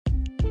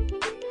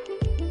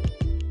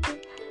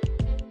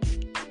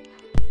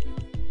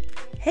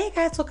Hey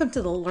guys, welcome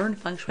to the Learn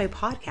Feng Shui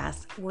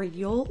podcast, where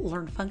you'll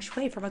learn Feng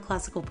Shui from a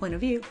classical point of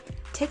view,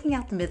 taking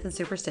out the myth and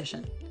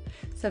superstition.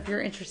 So if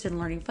you're interested in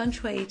learning Feng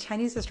Shui,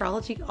 Chinese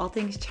astrology, all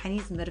things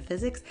Chinese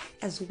metaphysics,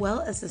 as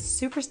well as the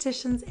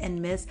superstitions and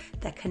myths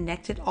that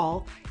connect it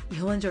all,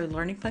 you'll enjoy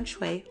learning Feng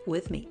Shui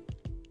with me.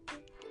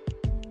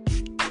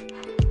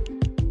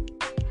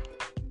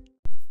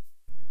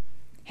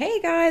 Hey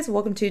guys,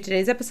 welcome to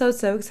today's episode.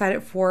 So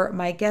excited for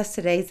my guest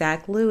today,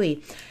 Zac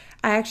Lui.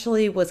 I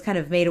actually was kind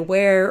of made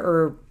aware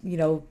or,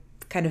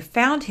 kind of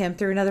found him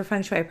through another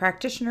Feng Shui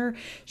practitioner.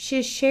 She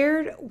has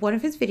shared one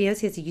of his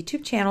videos. He has a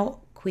YouTube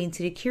channel, Queen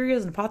City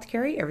Curios and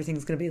Apothecary.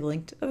 Everything's going to be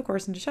linked, of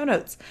course, in the show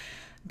notes.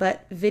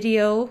 But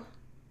video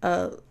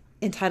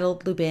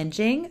entitled Lu Ban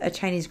Jing, A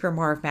Chinese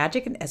Grimoire of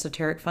Magic and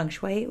Esoteric Feng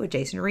Shui with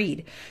Jason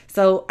Reed.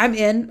 So I'm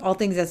in all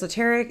things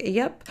esoteric.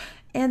 Yep.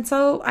 And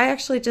so I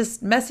actually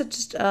just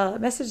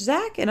messaged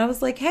Zac, and I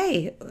was like,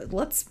 hey,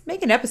 let's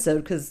make an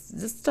episode because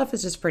this stuff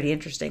is just pretty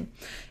interesting.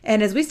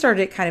 And as we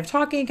started kind of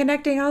talking and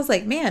connecting, I was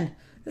like, man,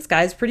 this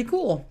guy's pretty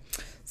cool.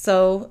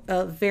 So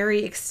a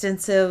very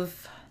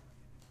extensive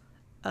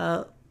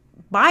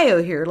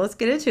bio here. Let's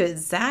get into it.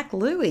 Zac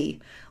Lui,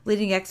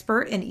 leading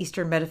expert in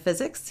Eastern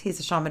metaphysics. He's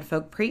a shaman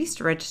folk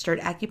priest, registered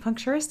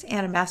acupuncturist,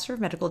 and a master of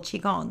medical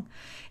qigong.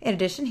 In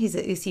addition, he's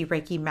an Usi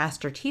Reiki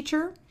master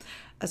teacher,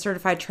 a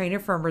certified trainer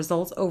from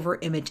Results Over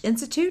Image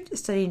Institute,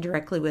 studying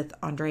directly with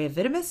Andrea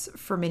Vitamus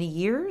for many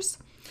years,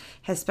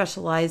 has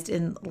specialized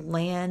in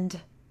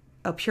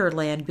Pure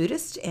Land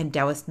Buddhist and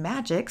Taoist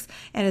magics,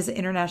 and is an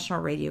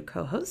international radio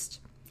co-host.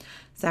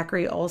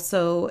 Zachary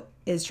also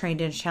is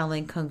trained in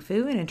Shaolin Kung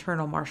Fu and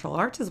internal martial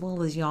arts, as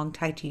well as Yang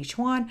Tai Chi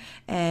Chuan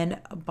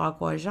and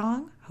Bagua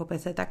Zhang. Hope I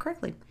said that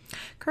correctly.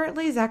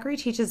 Currently, Zachary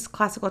teaches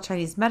classical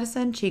Chinese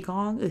medicine,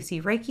 Qigong,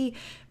 Usi Reiki,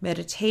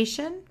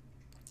 meditation,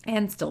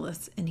 and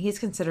stillness. And he is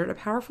considered a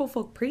powerful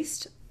folk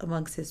priest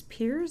amongst his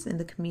peers in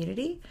the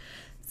community.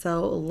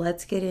 So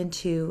let's get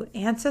into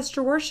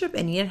ancestor worship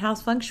and Yin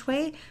House Feng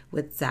Shui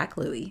with Zac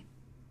Lui.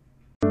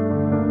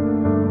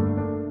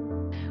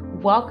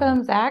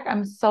 Welcome, Zac.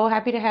 I'm so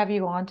happy to have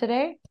you on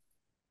today.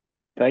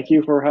 Thank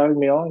you for having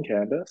me on,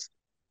 Candace.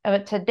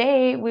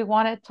 Today, we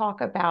want to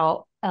talk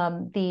about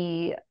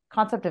the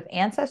concept of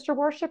ancestor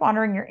worship,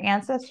 honoring your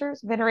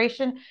ancestors,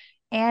 veneration,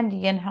 and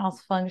Yin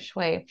House Feng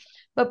Shui.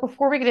 But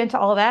before we get into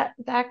all of that,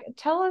 Zac,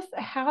 tell us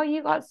how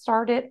you got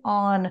started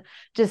on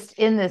just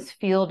in this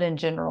field in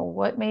general.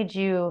 What made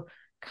you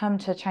come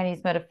to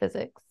Chinese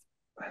metaphysics?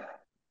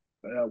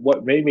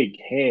 What made me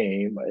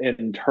came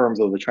in terms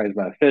of the Chinese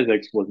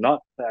metaphysics was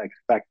not that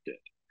expected.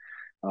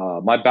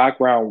 My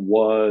background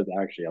was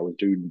actually I was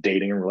doing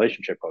dating and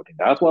relationship coaching.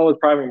 That's what I was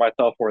priming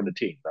myself for in the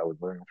teens. I was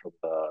learning from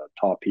the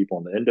top people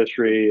in the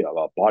industry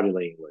about body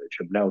language,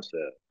 hypnosis,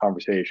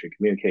 conversation,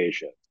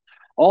 communication,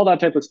 all that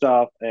type of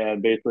stuff,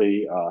 and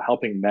basically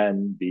helping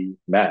men be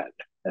men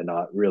and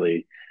not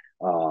really,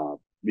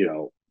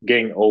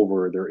 getting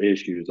over their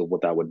issues of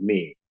what that would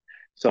mean.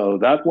 So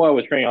that's what I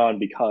was training on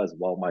because,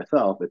 well,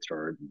 myself, it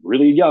started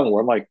really young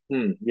where I'm like,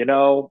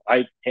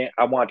 I can't,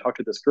 I want to talk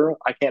to this girl.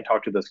 I can't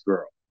talk to this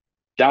girl.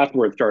 That's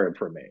where it started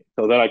for me.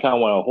 So then I kind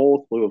of went a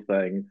whole slew of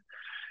things.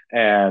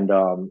 And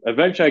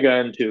eventually I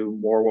got into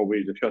more what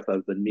we discussed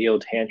as the Neo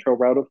Tantra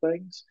route of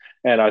things.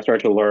 And I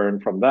started to learn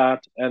from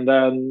that. And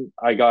then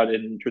I got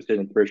interested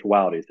in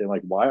spirituality, saying,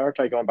 like, why aren't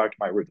I going back to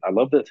my roots? I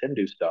love this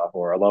Hindu stuff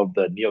or I love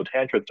the Neo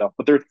Tantra stuff,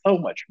 but there's so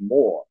much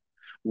more.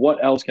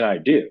 What else can I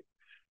do?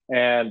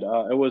 And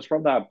it was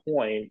from that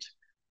point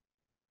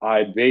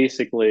I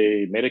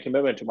basically made a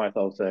commitment to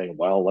myself saying,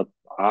 well,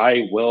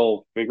 I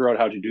will figure out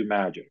how to do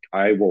magic.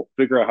 I will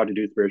figure out how to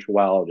do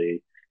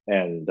spirituality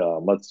and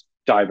let's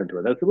dive into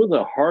it. This was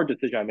a hard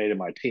decision I made in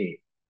my team,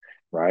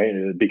 right?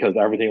 Because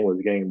everything was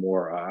getting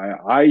more,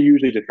 I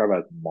usually describe it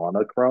as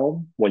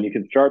monochrome. When you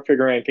can start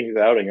figuring things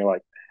out and you're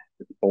like,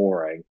 it's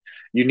boring.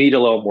 You need a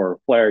little more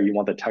flair. You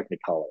want the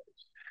technicolor.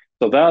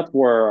 So that's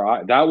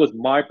where that was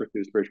my pursuit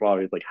of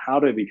spirituality. Is like how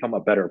to become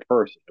a better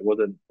person. It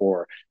wasn't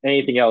for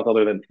anything else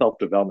other than self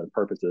development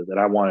purposes. And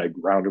I wanted a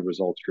grounded,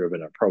 results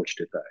driven approach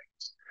to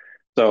things.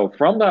 So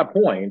from that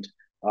point,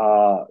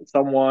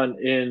 someone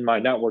in my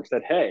network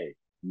said, "Hey,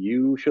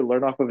 you should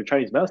learn off of a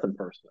Chinese medicine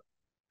person."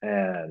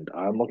 And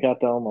I'm looking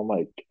at them. I'm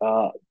like,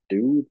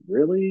 dude,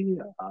 really?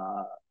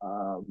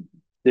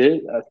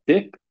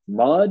 Thick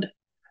mud,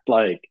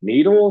 like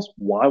needles?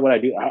 Why would I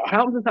do?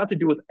 How does this have to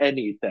do with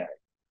anything?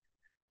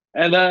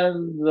 And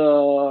then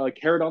the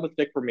carrot on the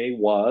stick for me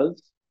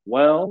was,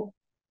 well,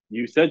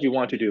 you said you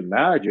want to do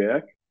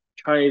magic.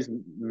 Chinese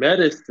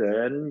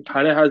medicine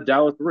kind of has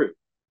Taoist roots.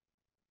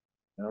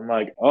 And I'm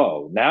like,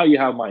 oh, now you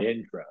have my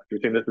interest.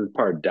 You're saying this is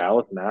part of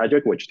Taoist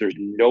magic, which there's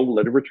no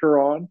literature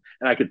on,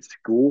 and I could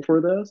school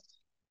for this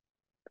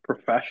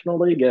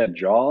professionally, get a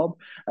job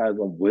as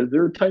a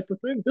wizard type of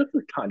thing. This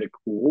is kind of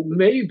cool,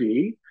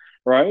 maybe,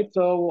 right?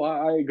 So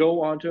I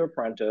go on to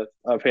apprentice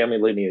a family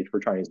lineage for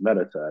Chinese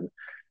medicine.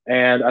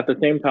 And at the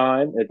same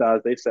time, it's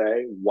as they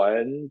say,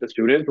 when the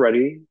student's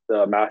ready,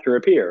 the master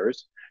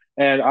appears.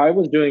 And I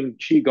was doing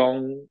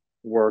Qigong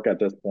work at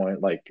this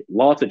point, like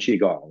lots of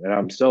qigong, and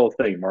I'm still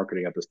studying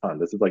marketing at this time.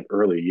 This is like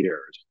early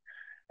years,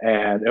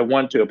 and it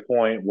went to a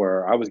point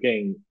where I was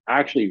getting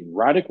actually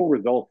radical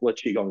results with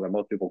qigong that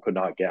most people could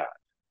not get.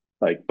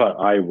 Like, but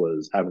I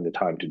was having the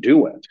time to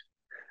do it,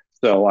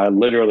 so I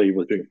literally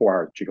was doing 4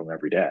 hours of qigong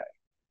every day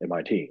in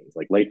my teens,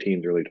 like late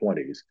teens, early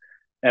 20s.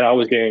 And I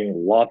was getting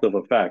lots of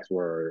effects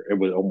where it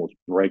would almost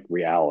break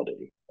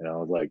reality. And I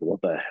was like,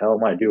 what the hell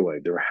am I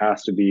doing? There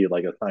has to be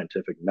like a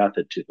scientific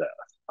method to this.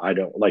 I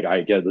don't like, I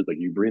get it, like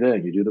you breathe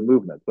in, you do the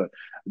movement, but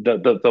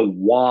the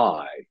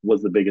why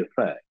was the biggest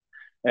thing.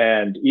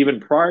 And even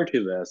prior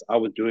to this, I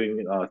was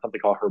doing something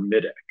called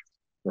Hermetic,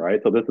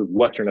 right? So this is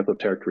Western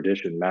esoteric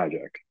tradition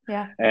magic.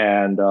 Yeah.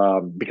 And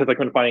because I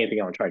couldn't find anything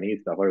on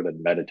Chinese stuff other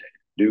than meditate,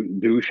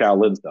 do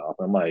Shaolin stuff.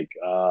 I'm like,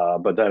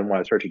 but then when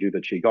I started to do the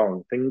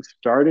Qigong, things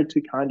started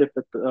to kind of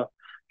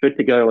fit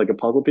together like a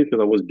puzzle piece because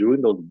I was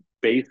doing those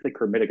basic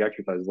hermetic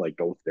exercises like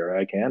go stare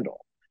at a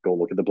candle, go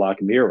look at the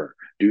black mirror,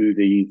 do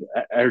these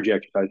energy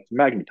exercises to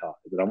magnetize.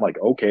 And I'm like,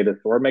 okay, this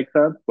sort of makes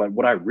sense. But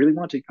what I really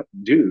wanted to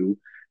do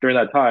during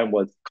that time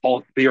was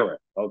call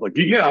spirit. I was like,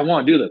 yeah, I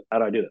want to do this. How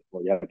do I do this?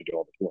 Well, you have to do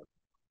all this work,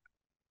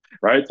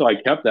 right? So I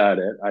kept at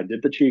it. I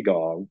did the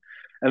qigong,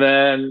 and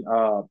then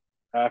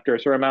after a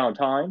certain amount of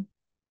time,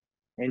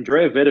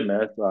 Andrea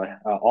Vitamus,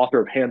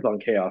 author of Hands on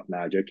Chaos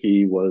Magic,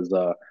 he was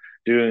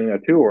doing a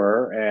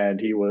tour and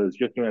he was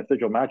just doing a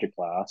sigil magic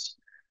class.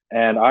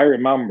 And I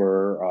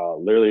remember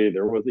literally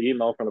there was an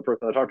email from the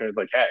person I talked to. It's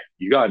like, hey,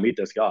 you gotta meet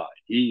this guy.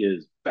 He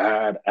is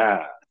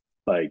badass.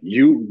 Like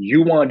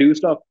you want to do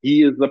stuff,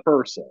 he is the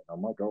person.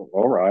 I'm like, oh,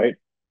 all right,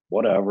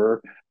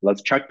 whatever.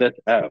 Let's check this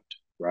out,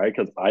 right?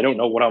 Because I don't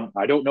know what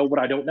I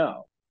don't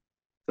know.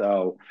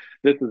 So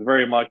this is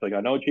very much like I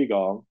know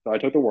Qigong, so I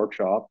took the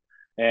workshop.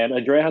 And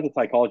Andrea has a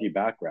psychology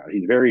background.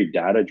 He's very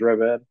data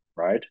driven,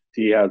 right?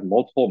 He has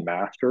multiple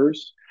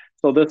masters.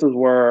 So this is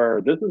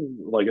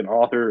like an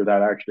author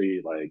that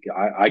actually like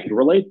I could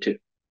relate to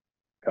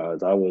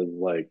because I was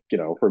like,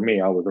 for me,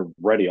 I was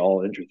already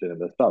all interested in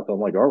this stuff. So I'm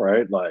like, all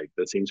right, like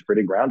this seems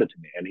pretty grounded to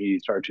me. And he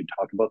started to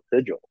talk about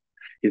sigils.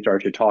 He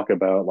started to talk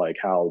about like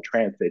how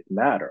trance states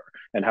matter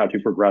and how to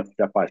progress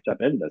step by step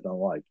in this. And I'm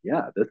like,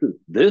 yeah, this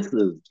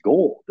is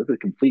gold. This is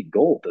complete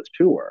gold. This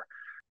tour.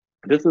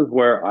 This is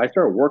where I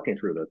started working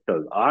through this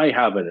because I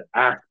have an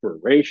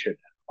aspiration.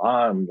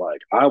 I'm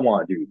like, I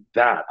want to do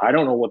that. I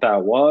don't know what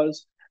that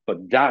was,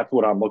 but that's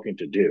what I'm looking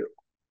to do.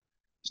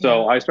 Yeah.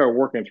 So I started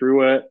working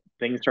through it.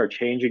 Things start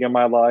changing in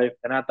my life.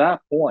 And at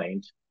that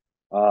point,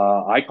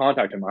 I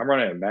contacted him. I'm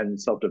running a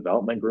men's self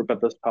development group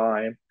at this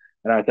time.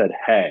 And I said,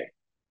 hey,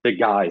 the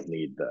guys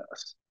need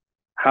this.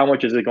 How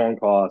much is it going to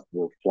cost?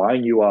 We're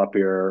flying you up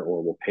here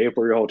or we'll pay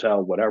for your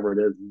hotel, whatever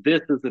it is.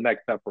 This is the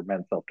next step for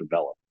men's self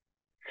development.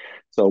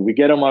 So we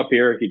get him up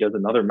here. He does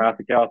another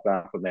massive chaos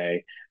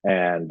matinee,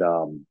 and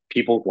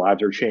people's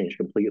lives are changed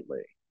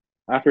completely.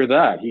 After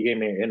that, he gave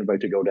me an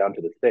invite to go down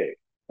to the States.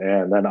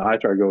 And then I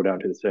started to go down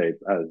to the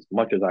States as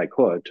much as I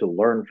could to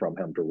learn from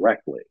him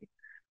directly.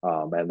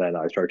 And then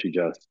I started to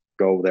just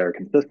go there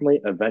consistently.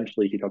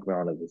 Eventually, he took me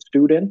on as a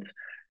student.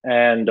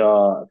 And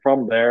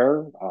from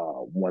there,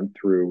 went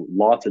through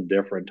lots of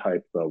different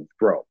types of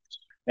growth.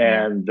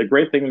 Yeah. And the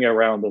great thing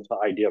around this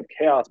idea of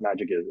chaos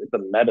magic is it's a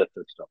meta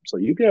system. So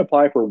you can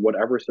apply for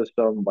whatever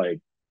system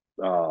like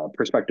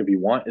perspective you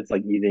want. It's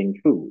like eating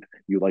food.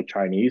 You like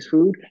Chinese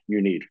food,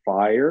 you need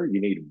fire, you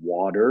need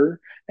water,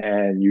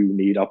 and you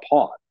need a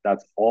pot.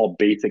 That's all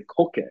basic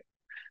cooking.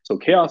 So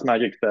chaos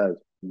magic says,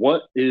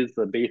 what is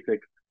the basic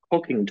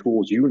cooking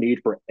tools you need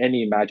for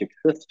any magic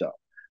system?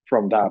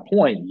 From that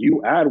point,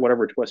 you add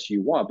whatever twists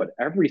you want, but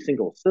every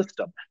single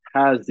system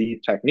has these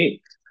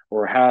techniques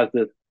or has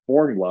this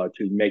formula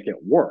to make it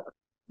work.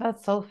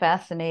 That's so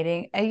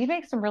fascinating. And you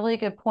make some really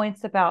good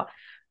points about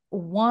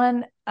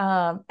one.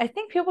 I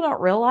think people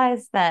don't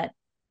realize that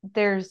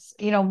there's,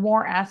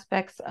 more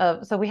aspects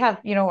of, so we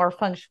have, our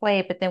feng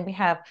shui, but then we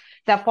have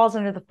that falls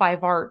under the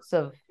five arts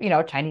of,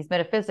 Chinese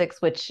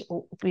metaphysics, which,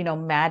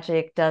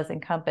 magic does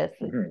encompass.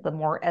 It's Mm-hmm. the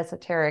more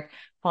esoteric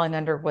falling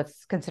under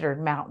what's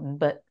considered mountain,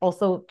 but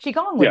also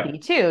Qigong would Yeah. be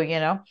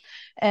too.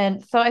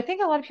 And so I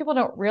think a lot of people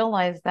don't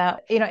realize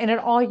that, and it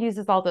all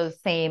uses all the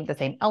same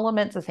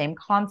elements, the same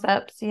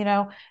concepts.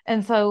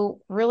 And so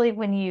really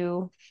when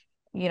you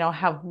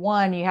have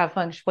one, you have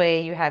feng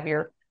shui, you have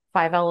your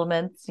five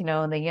elements, in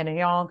the yin and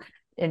yang.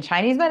 In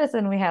Chinese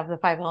medicine, we have the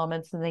five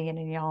elements in the yin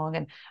and yang.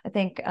 And I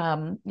think,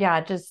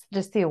 yeah,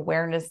 just the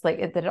awareness,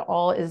 like that it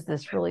all is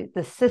this really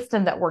the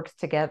system that works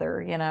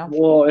together.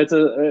 Well, it's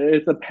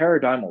a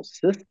paradigmal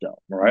system,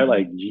 right? Mhm.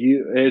 Like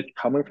it's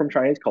coming from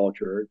Chinese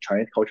culture.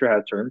 Chinese culture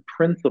has certain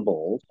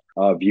principles,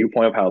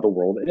 viewpoint of how the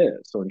world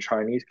is. So in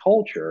Chinese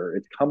culture,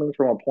 it's coming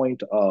from a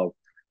point of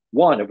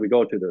one, if we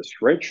go to the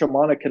straight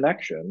shamanic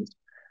connections,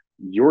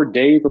 your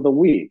days of the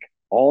week,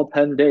 all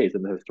 10 days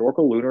in the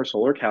historical lunar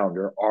solar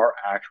calendar are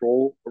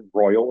actual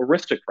royal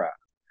aristocrats.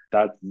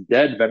 That's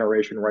dead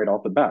veneration right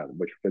off the bat,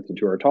 which fits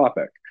into our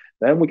topic.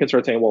 Then we can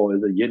start saying, well,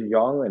 is it yin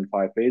yang and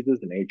five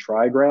phases and eight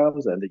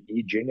trigrams and the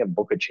I Ching and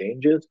book of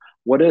changes?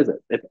 What is it?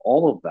 It's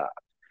all of that.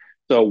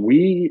 So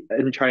we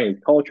in Chinese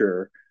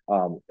culture,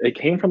 it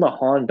came from the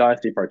Han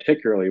Dynasty,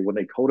 particularly when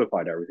they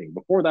codified everything.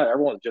 Before that,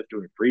 everyone was just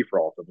doing free for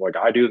all. So like,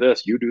 I do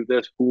this, you do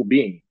this, cool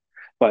beans.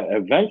 But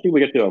eventually, we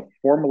get to a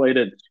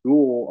formulated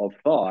school of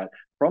thought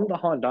from the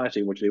Han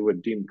Dynasty, which they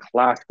would deem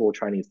classical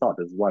Chinese thought.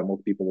 This is why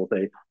most people will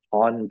say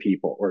Han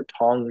people or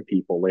Tang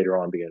people later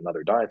on being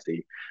another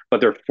dynasty.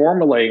 But they're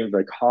formulating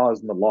the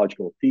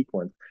cosmological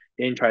sequence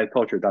in Chinese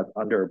culture that's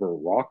under a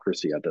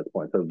bureaucracy at this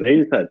point. So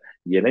they said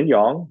yin and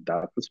yang,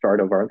 that's the start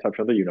of our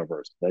inception of the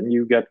universe. Then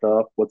you get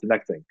what's the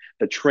next thing?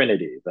 The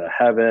Trinity, the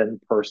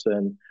heaven,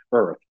 person,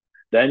 earth.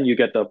 Then you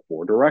get the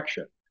four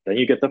directions. Then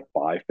you get the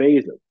five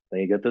phases. Then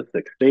you get the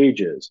six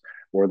stages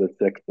or the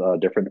six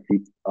different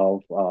seats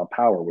of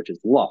power, which is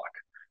luck,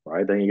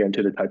 right? Then you get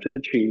into the types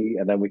of chi,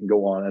 and then we can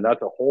go on. And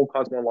that's a whole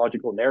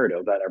cosmological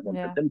narrative that everyone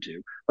fits Yeah.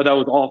 into. But that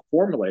was all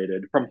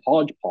formulated from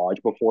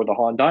hodgepodge before the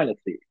Han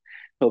Dynasty.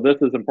 So this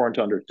is important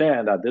to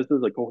understand that this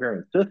is a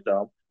coherent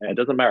system, and it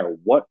doesn't matter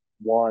what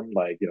one,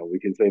 like, we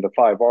can say the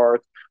five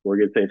arts, or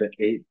we could say the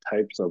eight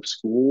types of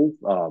schools.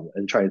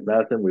 In Chinese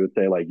medicine, we would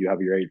say like you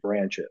have your eight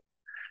branches,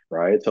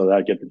 right? So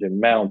that gets into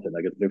mountain,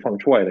 that gets into feng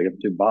shui, that gets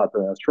into bata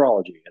and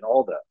astrology and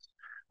all this.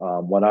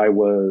 When I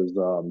was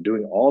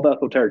doing all that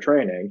esoteric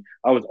training,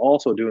 I was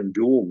also doing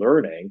dual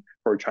learning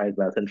for Chinese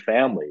medicine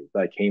families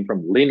that came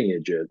from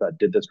lineages that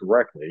did this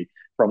directly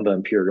from the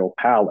imperial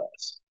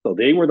palace. So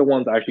they were the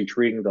ones actually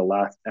treating the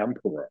last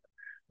emperor,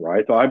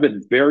 right? So I've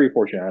been very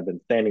fortunate. I've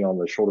been standing on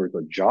the shoulders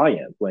of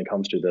giants when it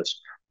comes to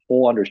this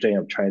whole understanding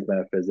of Chinese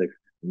metaphysics,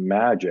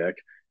 magic,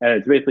 and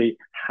it's basically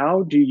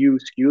how do you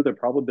skew the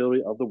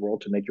probability of the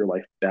world to make your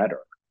life better?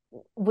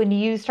 When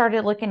you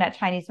started looking at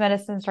Chinese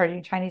medicine,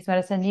 starting Chinese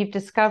medicine, you've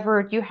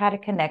discovered you had a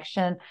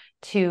connection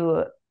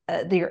to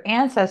your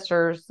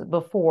ancestors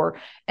before.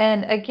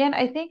 And again,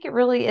 I think it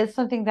really is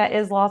something that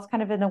is lost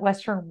kind of in the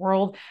Western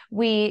world.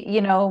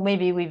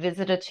 Maybe we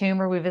visit a tomb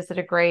or we visit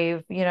a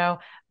grave,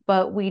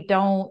 but we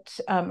don't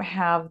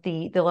have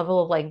the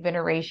level of like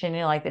veneration,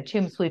 like the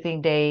tomb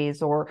sweeping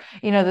days or,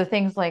 the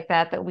things like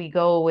that we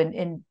go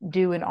and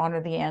do and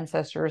honor the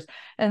ancestors.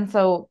 And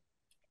so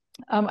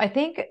I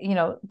think,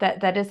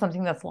 that is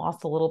something that's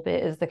lost a little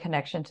bit is the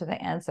connection to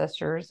the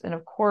ancestors. And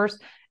of course,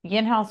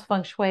 yin house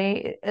feng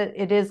shui,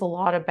 it is a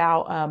lot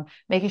about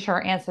making sure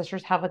our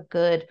ancestors have a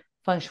good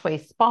feng shui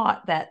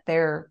spot that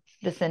their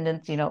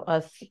descendants,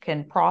 us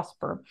can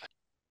prosper.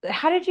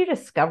 How did you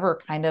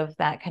discover kind of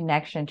that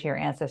connection to your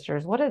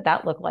ancestors? What did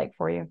that look like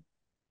for you?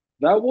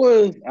 That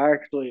was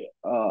actually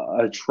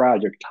a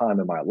tragic time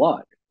in my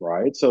life,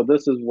 right? So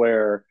this is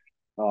where,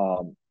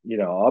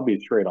 I'll be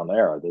straight on the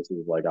air. This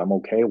is like I'm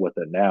okay with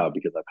it now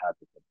because I've had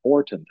the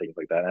support and things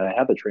like that, and I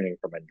had the training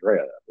from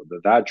Andrea.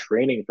 That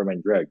training from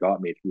Andrea got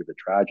me through the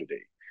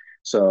tragedy.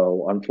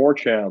 So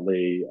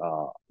unfortunately,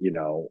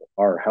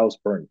 our house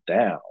burned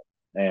down,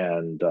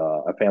 and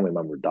a family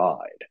member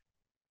died.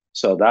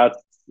 So that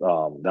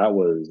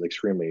was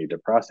extremely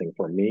depressing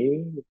for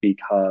me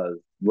because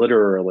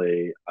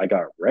literally I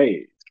got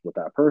raised with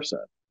that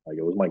person. Like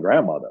it was my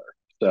grandmother.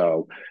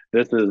 So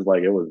this is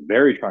like it was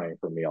very trying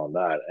for me on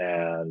that.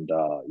 And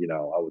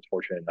I was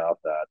fortunate enough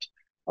that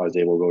I was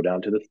able to go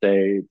down to the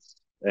States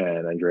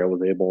and Andrea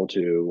was able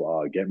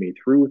to get me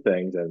through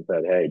things and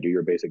said, "Hey, do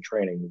your basic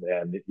training."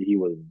 And he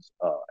was,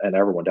 and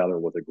everyone down there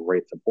was a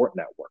great support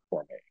network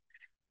for me.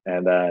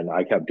 And then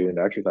I kept doing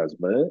the exercises.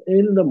 But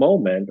in the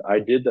moment, I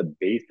did the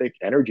basic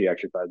energy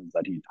exercises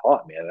that he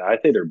taught me. And I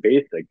say they're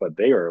basic, but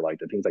they are like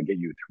the things that get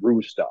you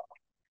through stuff,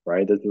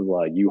 right? This is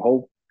like you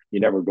hope you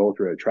never go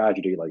through a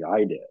tragedy like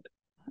I did.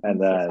 And I'm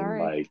so then sorry.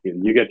 like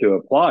you get to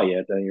apply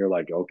it and you're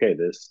like, okay,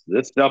 this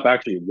stuff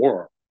actually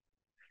works.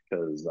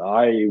 Because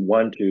I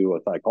went to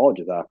a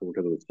psychologist after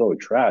because it was so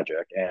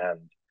tragic. And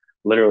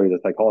literally the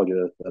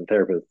psychologist and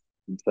therapist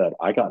said,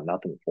 I got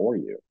nothing for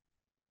you.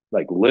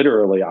 Like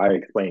literally, I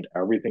explained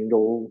every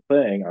single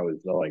thing. I was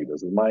like,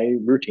 "This is my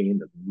routine.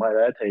 This is my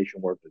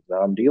meditation work. This is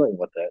how I'm dealing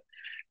with it."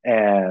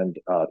 And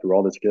through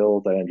all the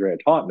skills that Andrea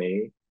taught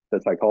me, the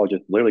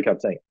psychologist literally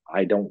kept saying,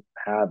 "I don't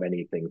have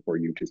anything for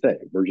you to say.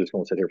 We're just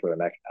going to sit here for the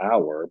next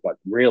hour." But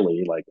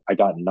really, like, I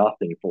got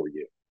nothing for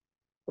you,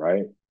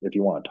 right? If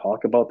you want to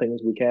talk about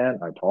things, we can.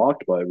 I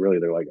talked, but really,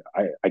 they're like,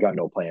 I got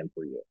no plan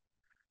for you.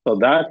 So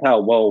that's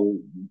how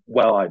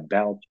well I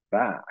bounced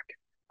back.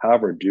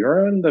 However,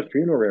 during the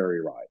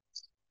funerary rite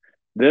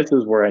this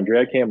is where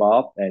Andrea came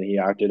up and he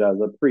acted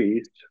as a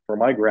priest for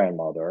my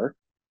grandmother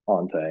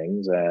on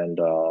things. And,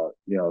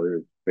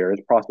 there's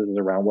various processes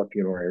around what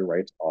funerary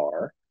rites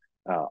are.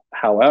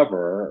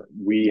 However,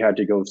 we had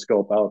to go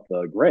scope out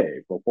the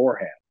grave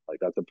beforehand. Like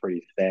that's a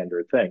pretty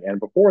standard thing. And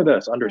before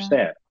this, Yeah.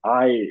 understand,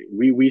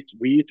 we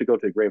used to go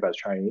to the grave as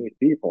Chinese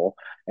people,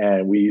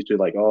 and we used to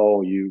like,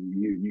 oh,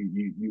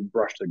 you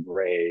brush the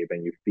grave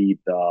and you feed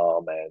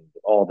them and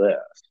all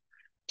this.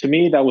 To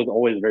me, that was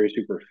always very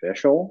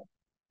superficial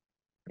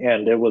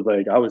and it was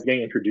like I was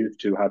getting introduced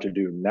to how to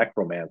do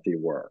necromancy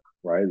work,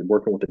 right?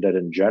 Working with the dead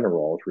in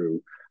general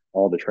through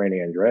all the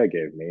training Andrea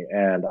gave me.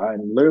 And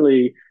I'm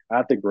literally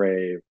at the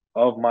grave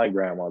of my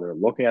grandmother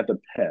looking at the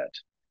pit.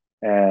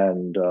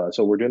 And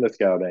so we're doing the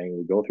scouting,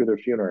 we go through their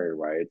funerary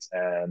rites,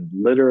 and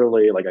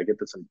literally, like, I get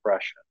this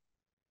impression.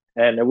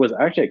 And it was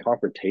actually a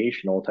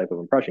confrontational type of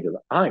impression because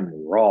I'm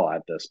raw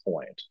at this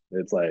point.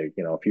 It's like,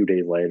 a few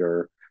days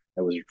later,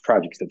 it was a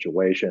tragic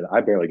situation. I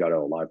barely got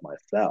out alive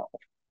myself.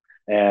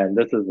 And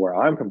this is where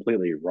I'm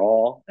completely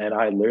raw and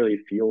I literally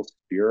feel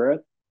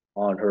spirit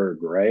on her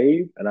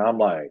grave. And I'm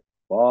like,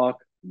 fuck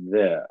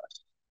this.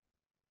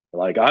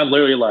 Like I'm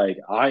literally like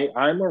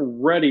I'm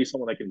already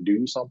someone that can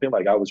do something.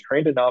 Like I was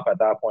trained enough at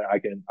that point.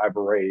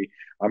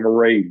 I'm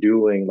already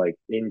doing like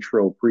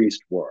intro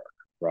priest work,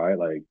 right?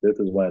 Like this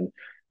is when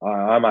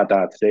I'm at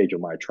that stage of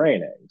my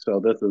training.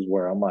 So this is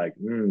where I'm like,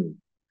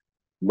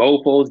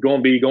 mofo's going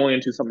to be going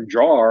into some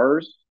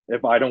jars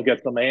if I don't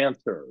get some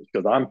answers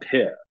because I'm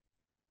pissed,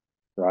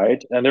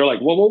 right? And they're like,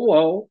 whoa, whoa,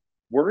 whoa,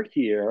 we're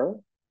here.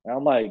 And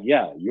I'm like,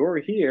 yeah, you're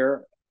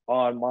here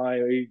on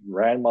my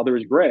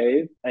grandmother's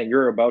grave and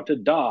you're about to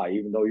die,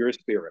 even though you're a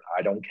spirit.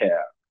 I don't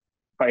care,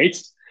 right?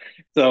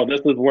 So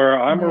this is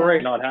where I'm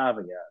already Yeah. not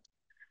having it.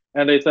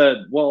 And they said,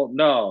 well,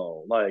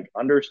 no, like,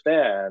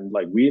 understand,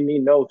 like, we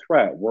mean no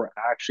threat. We're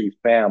actually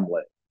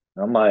family.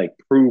 And I'm like,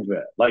 prove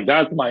it. Like,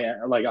 that's like,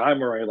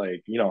 I'm already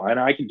like, and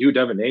I can do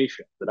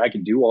divination, and I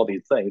can do all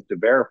these things to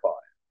verify.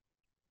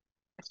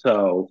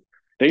 So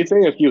they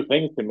say a few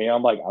things to me.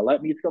 I'm like,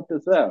 let me trip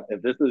this out.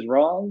 If this is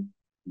wrong,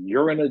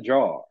 you're in a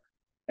jar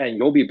and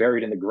you'll be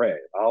buried in the grave.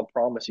 I'll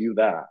promise you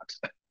that.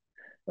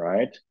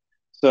 Right.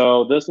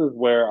 So this is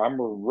where I'm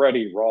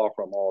already raw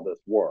from all this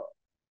work.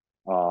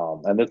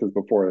 And this is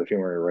before the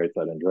funerary rates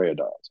that Andrea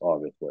does,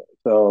 obviously.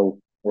 So,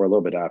 or a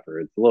little bit after,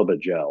 it's a little bit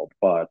gelled.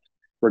 But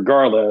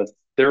regardless,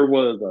 there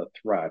was a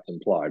threat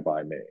implied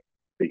by me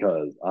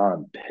because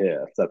I'm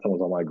pissed that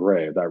someone's on my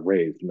grave that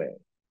raised me.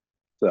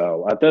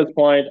 So at this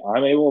point,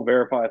 I'm able to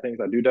verify things.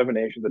 I do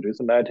divinations, I do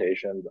some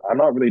meditations. I'm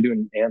not really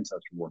doing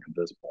ancestor work at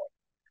this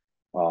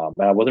point.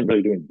 And I wasn't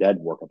really doing dead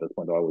work at this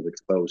point, though I was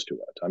exposed to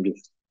it. I'm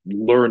just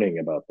learning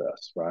about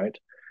this, right?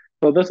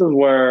 So this is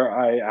where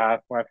I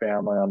asked my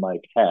family, I'm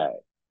like, hey,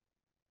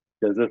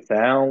 does this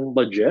sound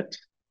legit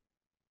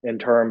in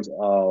terms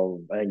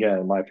of,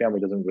 again, my family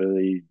doesn't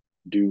really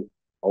do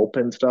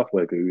open stuff.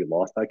 Like we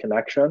lost that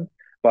connection,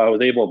 but I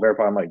was able to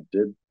verify. I'm like,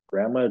 did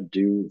grandma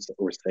do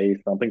or say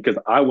something?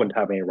 Because I wouldn't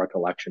have any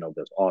recollection of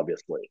this,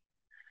 obviously,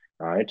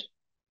 right?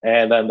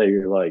 And then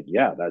they're like,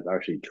 yeah, that's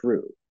actually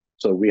true.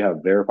 So we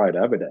have verified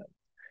evidence.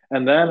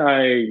 And then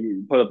I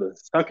put up the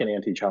second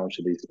anti-challenge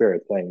to these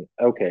spirits, saying,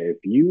 okay,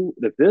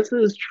 if this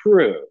is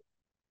true,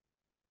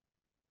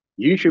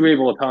 you should be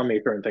able to tell me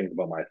certain things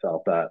about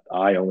myself that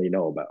I only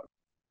know about.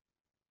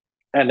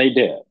 And they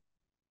did.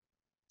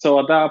 So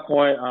at that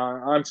point,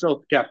 I'm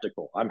still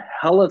skeptical. I'm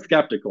hella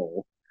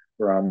skeptical,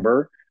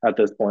 remember, at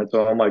this point.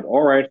 So I'm like,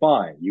 all right,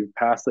 fine. You've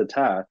passed the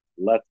test.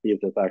 Let's see if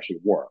this actually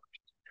works.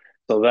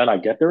 So then I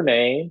get their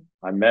name,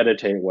 I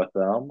meditate with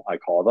them, I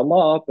call them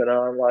up, and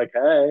I'm like,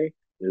 hey,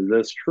 is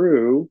this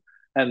true?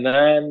 And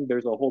then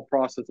there's a whole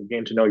process of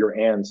getting to know your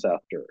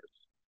ancestors,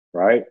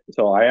 right?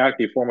 So I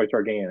actually formally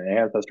start getting an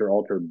ancestor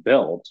altar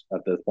built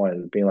at this point,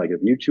 and being like, if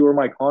you two are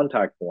my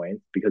contact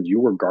points because you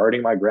were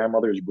guarding my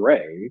grandmother's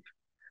grave,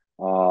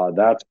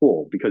 that's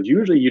cool because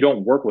usually you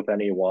don't work with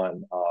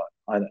anyone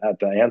at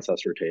the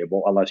ancestor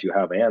table unless you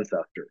have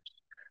ancestors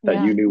that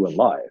you Yeah. knew in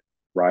life,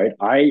 right?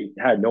 I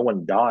had no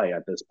one die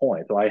at this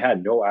point, so I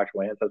had no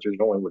actual ancestors.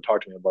 No one would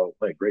talk to me about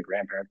like great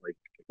grandparents. Like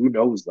who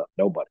knows them?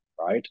 Nobody,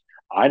 right?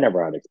 I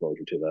never had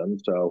exposure to them,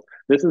 so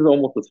this is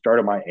almost the start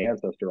of my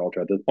ancestor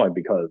altar at this point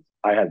because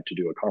I had to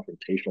do a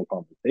confrontational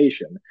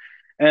conversation,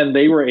 and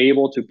they were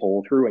able to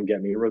pull through and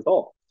get me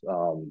results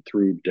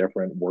through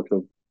different works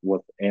of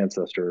with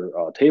ancestor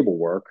table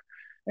work.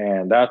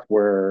 And that's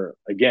where,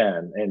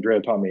 again,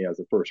 Andrea taught me as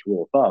a first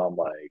rule of thumb,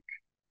 like,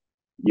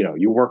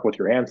 you work with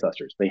your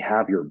ancestors. They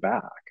have your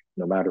back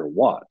no matter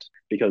what,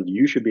 because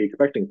you should be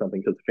expecting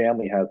something because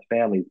family has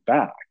family's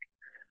back.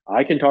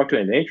 I can talk to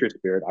a nature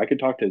spirit. I can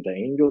talk to the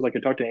angels. I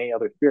can talk to any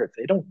other spirits.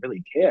 They don't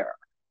really care.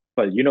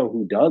 But you know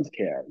who does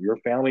care? Your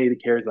family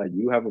cares that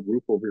you have a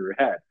roof over your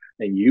head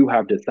and you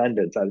have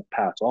descendants that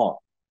pass on,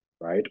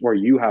 right? Or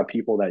you have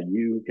people that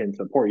you can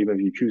support, even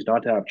if you choose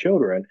not to have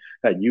children,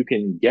 that you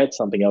can get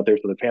something out there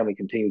so the family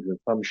continues in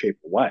some shape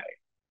or way.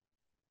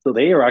 So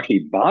they are actually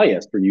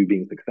biased for you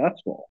being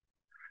successful,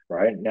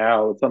 right?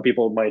 Now, some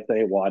people might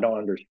say, well, I don't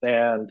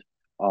understand.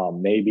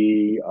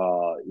 Maybe,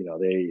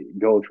 they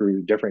go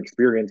through different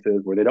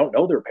experiences where they don't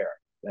know their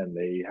parents and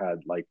they had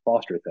like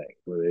foster things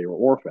where they were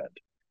orphaned.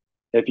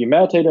 If you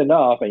meditate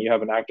enough and you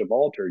have an active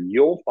altar,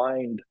 you'll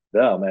find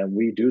them. And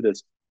we do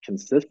this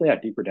consistently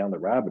at deeper down the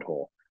rabbit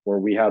hole where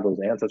we have those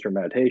ancestor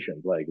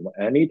meditations. Like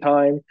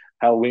anytime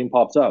Halloween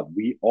pops up,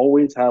 we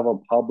always have a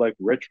public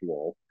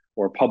ritual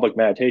or public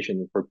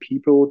meditation for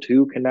people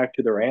to connect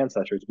to their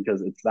ancestors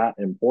because it's that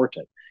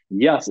important.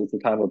 Yes, it's the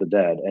time of the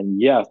dead. And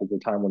yes, it's the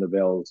time when the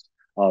veil's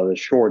the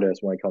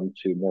shortest when it comes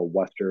to more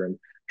Western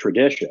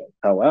tradition.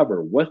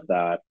 However, with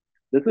that,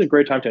 this is a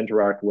great time to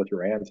interact with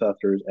your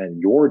ancestors and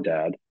your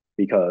dead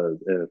because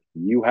if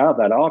you have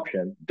that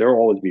option, they'll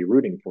always be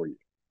rooting for you.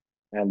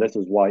 And this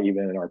is why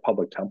even in our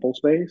public temple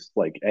space,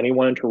 like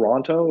anyone in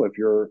Toronto, if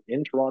you're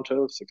in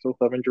Toronto,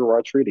 607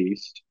 Gerrard Street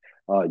East,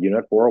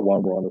 Unit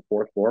 401, we're on the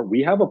fourth floor.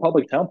 We have a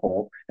public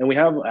temple and we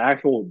have an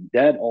actual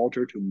dead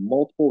altar to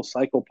multiple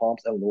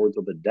psychopomps and lords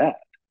of the dead.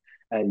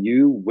 And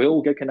you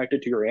will get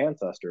connected to your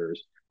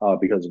ancestors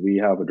because we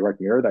have a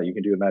direct mirror that you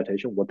can do a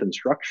meditation with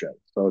instructions.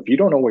 So if you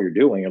don't know what you're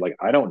doing, you're like,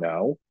 I don't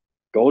know,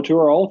 go to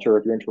our altar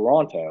if you're in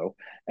Toronto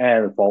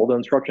and follow the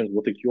instructions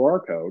with the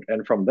QR code.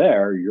 And from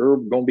there, you're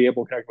going to be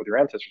able to connect with your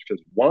ancestors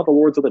because one of the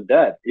lords of the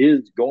dead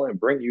is going to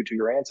bring you to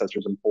your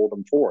ancestors and pull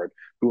them forward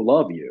who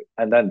love you.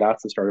 And then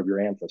that's the start of your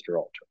ancestor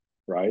altar.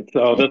 Right.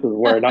 So this is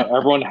where not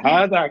everyone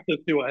has access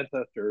to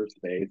ancestor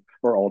space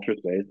or altar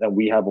space. And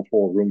we have a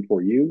full room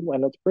for you.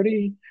 And it's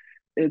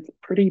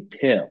pretty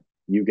pimp.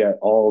 You get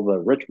all the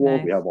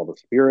rituals. We Nice. have all the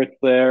spirits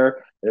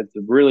there. It's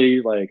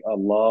really like a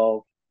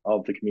love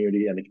of the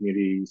community and the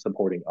community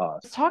supporting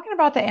us. Talking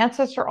about the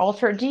ancestor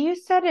altar, do you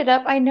set it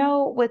up? I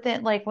know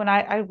within like when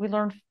I we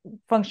learned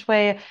feng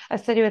shui, I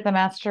studied with a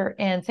master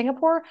in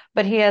Singapore,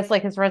 but he has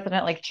like his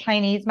resident like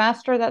Chinese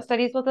master that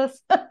studies with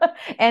us.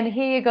 And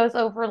he goes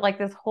over like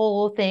this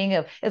whole thing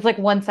of it's like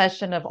one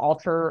session of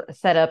altar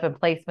setup and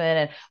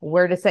placement and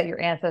where to set your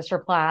ancestor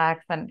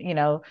plaques and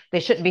they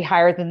shouldn't be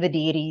higher than the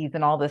deities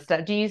and all this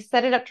stuff. Do you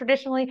set it up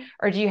traditionally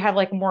or do you have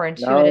like a more No,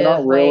 intuitive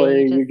not way you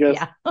really. just You just,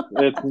 yeah.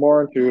 it's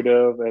more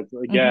intuitive. It's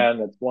Mhm. again,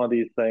 it's one of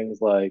these things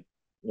like,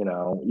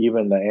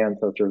 even the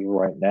ancestors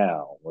right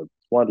now.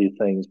 It's one of these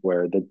things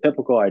where the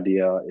typical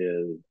idea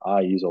is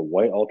I use a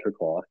white altar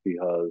cloth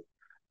because,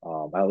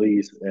 at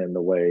least in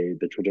the way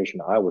the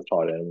tradition I was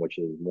taught in, which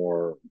is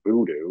more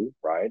voodoo,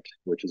 right?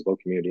 Which is about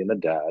community and the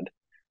dead.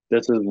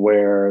 This is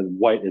where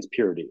white is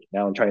purity.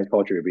 Now in Chinese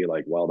culture, you'd be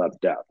like, well, that's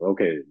death.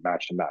 Okay,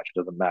 match to match, it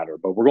doesn't matter.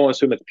 But we're going to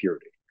assume it's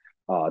purity.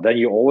 Then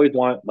you always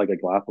want like a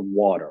glass of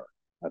water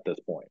at this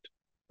point,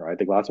 right?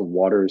 The glass of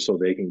water is so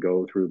they can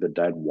go through the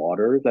dead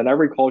waters. And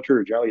every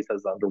culture generally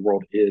says the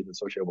underworld is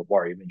associated with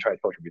water. Even in Chinese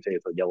culture, we say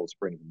it's like Yellow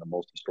Springs in the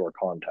most historic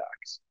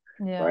context,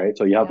 Yeah. right?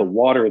 So you have the Yeah.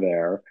 water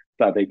there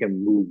that they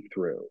can move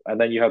through. And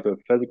then you have the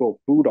physical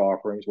food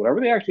offerings,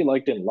 whatever they actually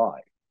liked in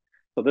life.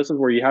 So this is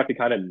where you have to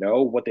kind of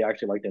know what they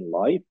actually liked in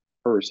life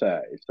per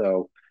se.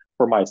 So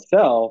for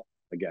myself,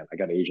 again, I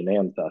got Asian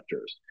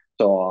ancestors.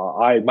 So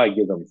I might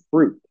give them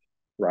fruit,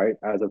 right,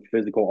 as a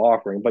physical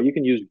offering, but you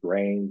can use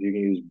grains, you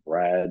can use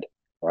bread,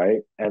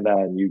 right? And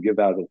then you give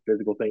that as a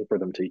physical thing for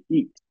them to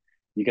eat.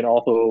 You can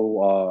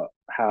also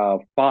have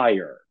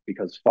fire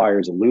because fire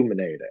is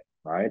illuminating,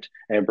 right?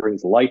 And it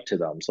brings light to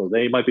them. So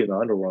they might be in the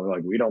underworld,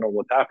 like, we don't know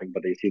what's happening,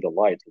 but they see the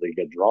light, so they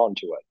get drawn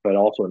to it, but it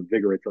also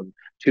invigorates them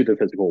to the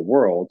physical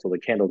world. So the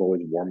candle's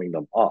always warming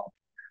them up,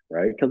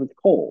 right? Because it's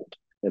cold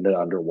in the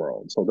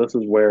underworld. So this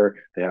is where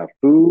they have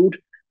food,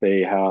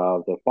 they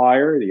have the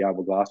fire, you have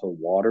a glass of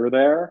water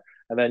there,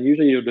 and then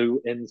usually you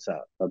do incense.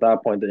 At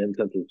that point, the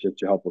incense is just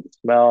to help with the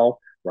smell,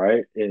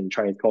 right? In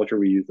Chinese culture,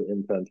 we use the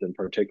incense in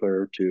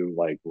particular to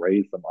like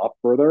raise them up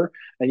further.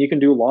 And you can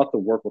do lots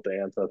of work with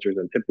the ancestors.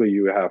 And typically,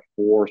 you have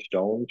 4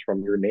 stones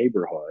from your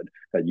neighborhood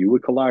that you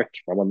would collect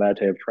from a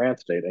meditative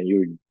trance state, and you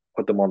would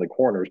put them on the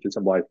corners to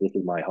symbolize this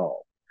is my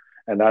home.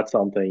 And that's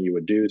something you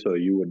would do. So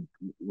you would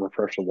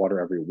refresh the water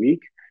every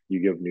week. You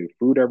give new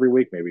food every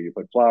week. Maybe you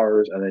put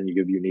flowers, and then you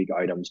give unique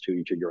items to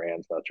each of your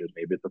ancestors.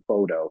 Maybe it's a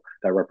photo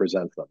that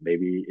represents them.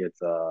 Maybe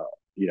it's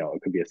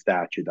it could be a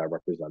statue that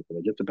represents them.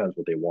 It just depends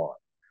what they want.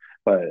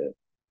 But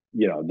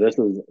this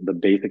is the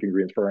basic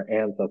ingredients for an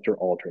ancestor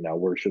altar. Now,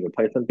 where should the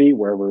placement be?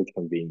 Wherever it's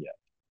convenient.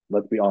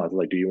 Let's be honest.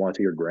 Like, do you want to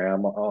see your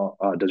grandma?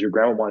 Does your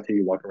grandma want to see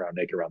you walking around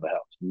naked around the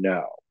house?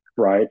 No,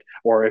 right?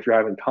 Or if you're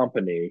having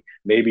company,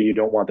 maybe you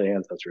don't want the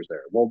ancestors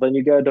there. Well, then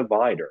you get a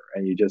divider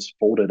and you just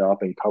fold it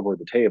up and cover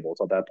the table.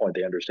 So at that point,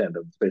 they understand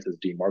that the space is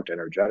demarked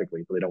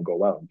energetically, so they don't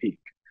go out and peek.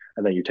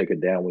 And then you take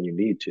it down when you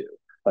need to.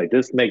 Like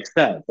this makes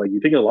sense. Like you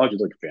think of logic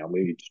like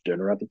family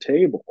dinner at the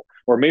table,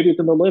 or maybe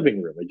it's in the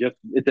living room.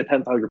 It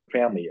depends how your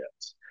family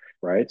is,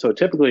 right? So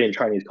typically in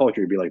Chinese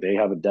culture, you'd be like they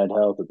have a dead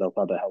house, but that's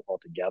not the house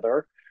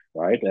altogether,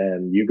 right?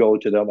 And you go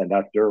to them, and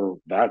that's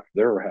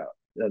their house.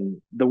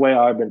 And the way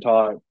I've been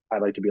taught, I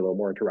like to be a little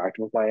more interactive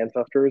with my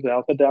ancestors, and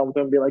I'll sit down with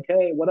them and be like,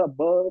 "Hey, what up,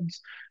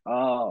 buds?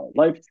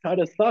 Life's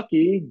kind of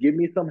sucky. Give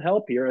me some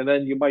help here." And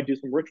then you might do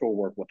some ritual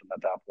work with them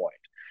at that point.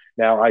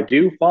 Now, I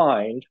do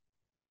find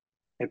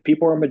if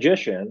people are a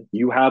magician,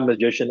 you have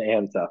magician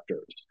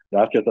ancestors.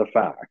 That's just a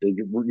fact.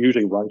 It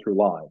usually runs through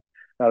line.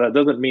 Now, that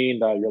doesn't mean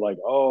that you're like,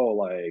 oh,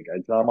 like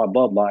it's not my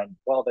bloodline.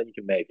 Well, then you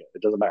can make it.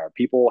 It doesn't matter.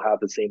 People have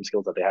the same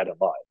skills that they had in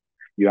life.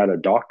 You had a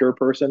doctor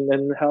person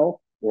in health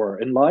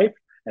or in life,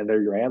 and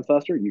they're your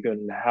ancestor. You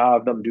can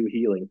have them do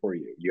healing for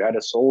you. You had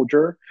a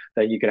soldier,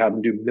 then you can have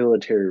them do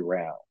military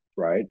rounds,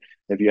 right?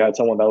 If you had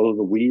someone that was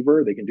a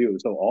weaver, they can do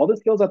it. So all the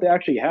skills that they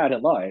actually had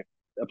in life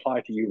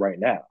apply to you right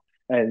now.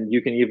 And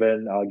you can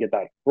even get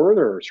that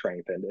further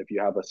strengthened if you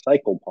have a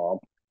cycle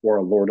pump or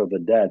a Lord of the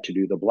Dead to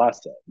do the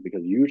blessing,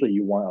 because usually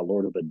you want a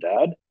Lord of the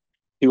Dead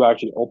to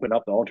actually open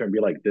up the altar and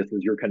be like, this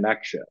is your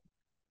connection,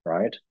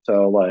 right?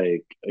 So,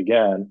 like,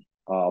 again,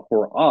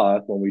 For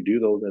us, when we do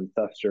those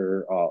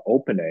ancestor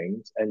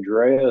openings,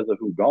 Andrea is a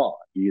Hugon.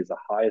 He is the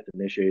highest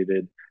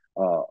initiated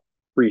uh,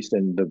 priest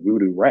in the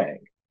voodoo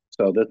rank.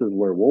 So this is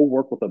where we'll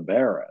work with a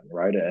Baron,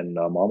 right, and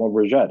Mama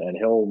Brigitte, and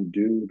he'll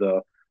do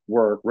the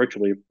work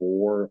ritually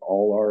for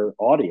all our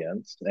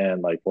audience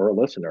and like for our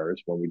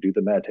listeners when we do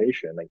the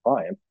meditation and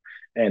clients.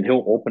 And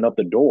he'll open up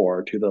the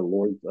door to the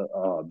Lord,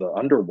 the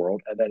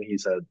underworld, and then he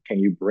said, "Can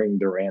you bring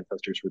their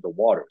ancestors through the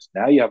waters?"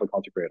 Now you have a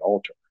consecrated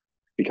altar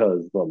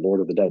because the Lord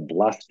of the Dead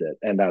blessed it,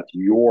 and that's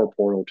your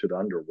portal to the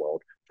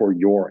underworld for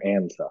your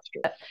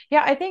ancestors.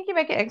 Yeah, I think you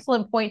make an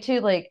excellent point too.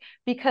 Like,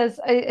 because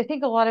I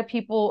think a lot of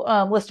people,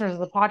 listeners of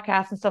the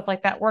podcast and stuff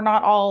like that, we're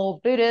not all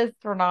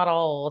Buddhists, we're not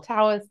all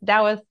Taoists,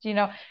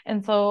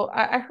 And so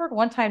I heard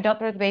one time, don't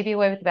throw the baby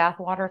away with the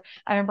bathwater.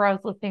 I remember I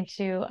was listening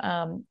to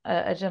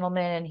a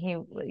gentleman, and he,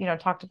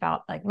 talked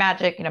about like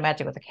magic,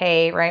 magic with a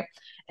K, right?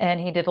 And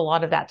he did a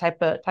lot of that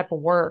type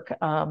of work.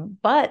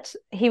 But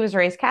he was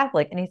raised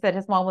Catholic, and he said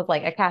his mom was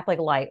like a Catholic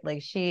light,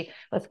 like she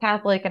was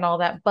Catholic and all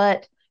that,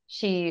 but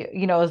she,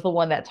 is the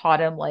one that taught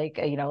him like,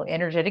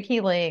 energetic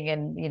healing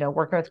and,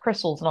 working with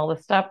crystals and all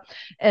this stuff.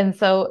 And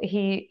so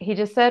he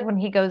just said when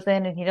he goes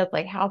in and he does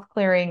like house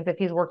clearings, if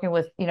he's working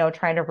with,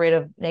 trying to rid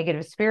of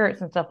negative spirits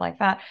and stuff like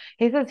that,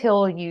 he says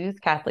he'll use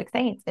Catholic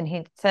saints. And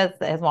he says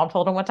that his mom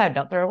told him one time,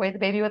 don't throw away the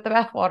baby with the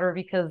bathwater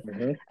because,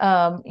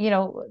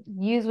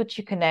 Mm-hmm. use what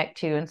you connect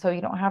to. And so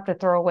you don't have to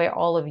throw away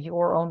all of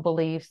your own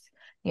beliefs.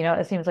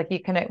 It seems like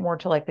you connect more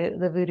to like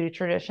the voodoo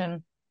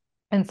tradition.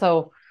 And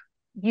so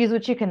use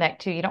what you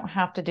connect to. You don't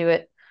have to do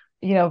it,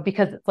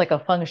 because it's like a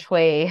feng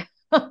shui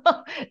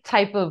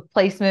type of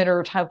placement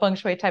or feng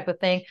shui type of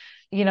thing.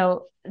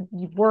 You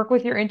work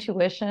with your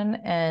intuition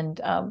and,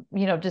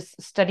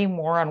 just study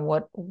more on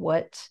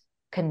what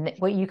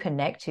you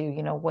connect to,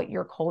 what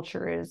your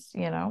culture is,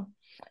 Yeah,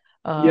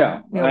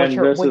 and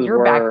this what is your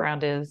where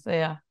background is.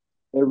 Yeah.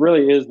 it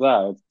really is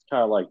that. It's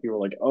kind of like you were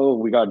like, oh,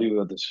 we got to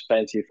do this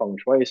fancy feng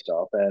shui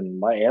stuff. And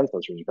my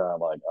ancestors are kind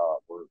of like,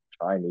 we're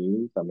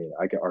Chinese. I mean,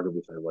 I could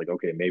arguably say, like,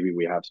 okay, maybe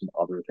we have some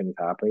other things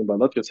happening, but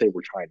let's just say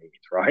we're Chinese,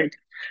 right?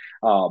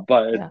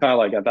 But it's Yeah. kind of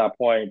like at that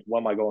point, what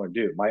am I going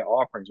to do? My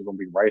offerings are going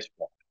to be rice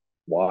wine.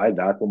 Why?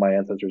 That's what my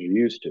ancestors are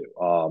used to.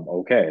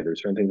 Okay,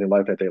 there's certain things in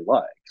life that they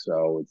like.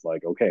 So it's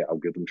like, okay, I'll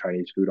give them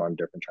Chinese food on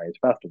different Chinese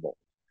festivals.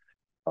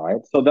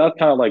 Right. So that's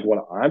kind of like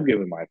what I'm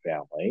giving my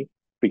family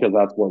because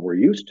that's what we're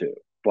used to.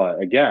 But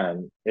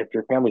again, if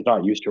your family's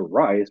not used to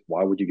rice,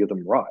 why would you give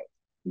them rice?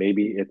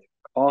 Maybe it's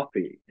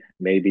coffee.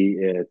 Maybe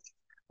it's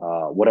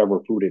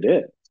whatever food it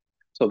is.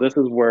 So this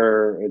is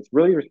where it's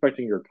really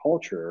respecting your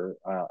culture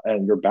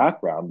and your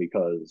background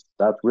because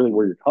that's really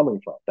where you're coming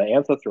from. The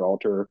ancestor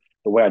altar,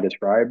 the way I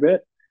describe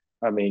it,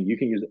 I mean, you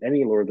can use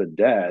any Lord of the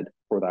Dead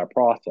for that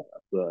process.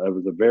 It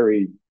was a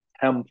very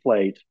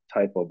template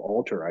type of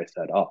altar I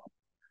set up,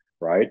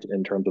 right?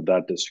 In terms of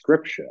that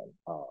description.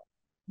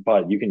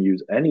 But you can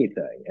use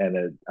anything.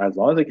 And as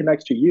long as it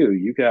connects to you,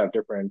 you can have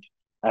different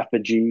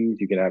effigies,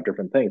 you can have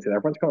different things. And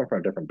everyone's coming from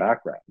a different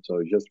background. So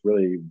it's just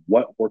really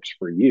what works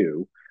for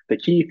you. The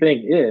key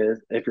thing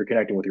is if you're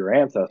connecting with your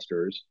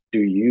ancestors, do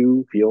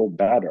you feel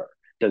better?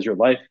 Does your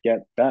life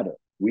get better?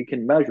 We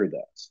can measure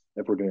this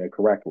if we're doing it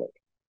correctly.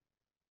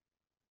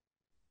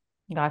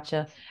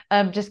 Gotcha.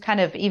 Just kind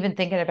of even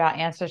thinking about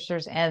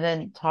ancestors and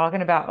then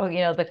talking about,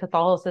 oh, the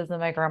Catholicism.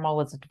 My grandma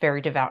was a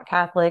very devout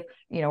Catholic,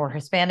 or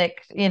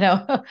Hispanic,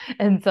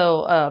 and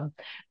so,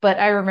 but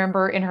I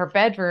remember in her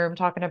bedroom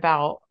talking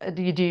about,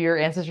 do your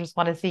ancestors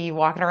want to see you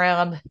walking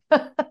around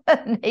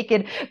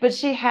naked? But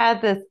she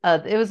had this,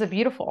 it was a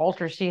beautiful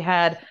altar. She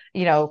had,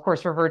 of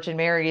course, for Virgin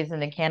Marys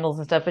and the candles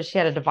and stuff, but she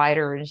had a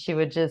divider and she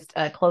would just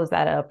close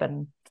that up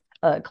and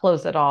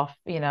close it off,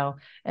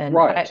 and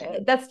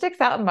Right. that sticks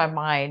out in my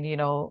mind,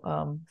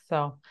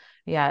 so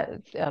yeah,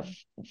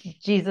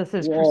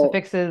 Jesus's Well,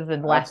 crucifixes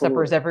and Last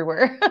Suppers absolutely.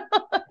 everywhere.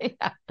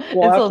 Yeah.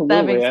 Well, And so that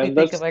absolutely. makes me And think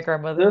of this my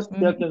grandmother. this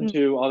gets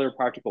into other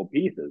practical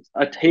pieces.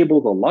 A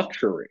table's a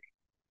luxury,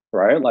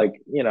 right? Like,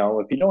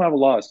 if you don't have a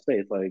lot of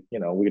space, like,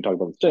 we can talk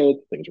about the States,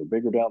 things are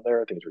bigger down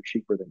there, things are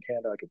cheaper than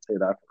Canada. I can say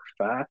that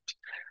for a fact.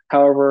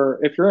 However,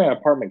 if you're in an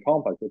apartment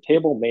complex, the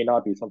table may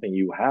not be something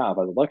you have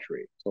as a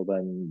luxury. So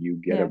then you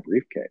get a Yeah.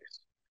 briefcase,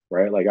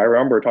 right? Like I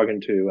remember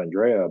talking to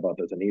Andrea about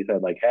this, and he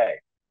said, like, hey,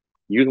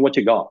 use what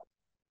you got,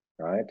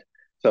 right?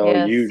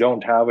 So you Yes.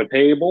 don't have a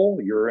table,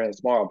 you're in a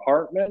small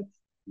apartment,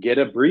 get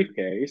a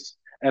briefcase,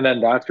 and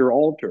then that's your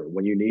altar.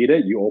 When you need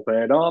it, you open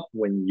it up.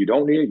 When you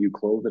don't need it, you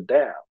close it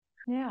down.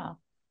 Yeah.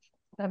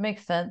 That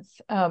makes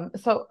sense.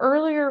 So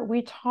earlier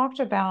we talked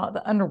about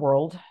the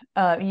underworld.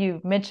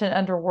 You mentioned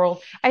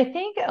underworld. I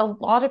think a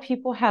lot of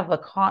people have a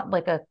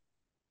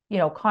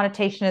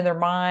connotation in their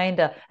mind,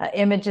 a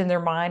image in their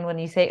mind when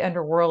you say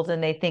underworld,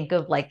 and they think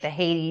of like the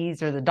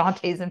Hades or the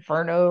Dante's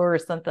Inferno or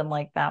something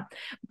like that.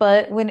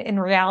 But when in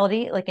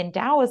reality, like in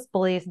Taoist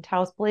beliefs,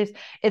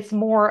 it's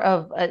more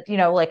of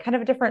like kind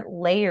of different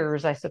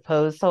layers, I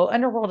suppose. So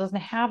underworld doesn't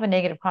have a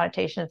negative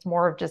connotation. It's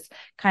more of just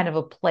kind of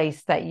a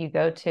place that you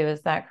go to.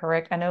 Is that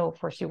correct? I know, of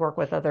course, you work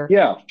with other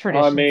Yeah, I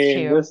traditions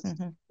mean,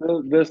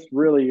 too. this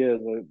really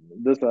is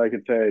this I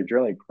could say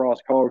generally cross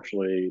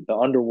culturally, the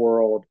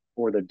underworld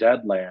or the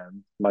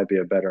Deadlands might be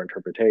a better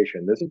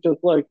interpretation. This is just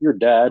like you're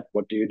dead.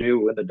 What do you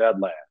do in the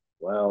Deadlands?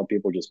 Well,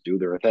 people just do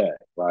their thing,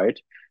 right?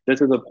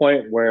 This is a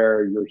point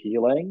where you're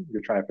healing,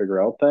 you're trying to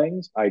figure out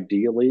things.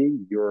 Ideally,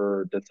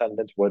 your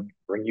descendants would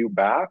bring you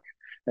back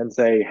and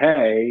say,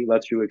 "Hey,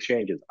 let's do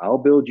exchanges. I'll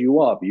build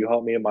you up. You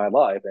help me in my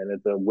life, and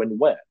it's a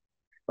win-win."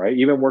 Right?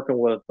 Even working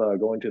with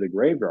going to the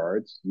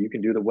graveyards, you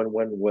can do the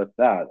win-win with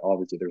that.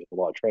 Obviously, there's a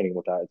lot of training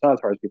with that. It's not as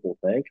hard as people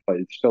think, but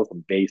it's still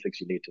some basics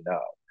you need to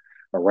know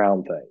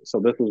around things. So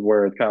this is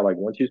where it's kind of like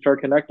once you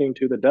start connecting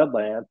to the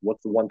Deadlands,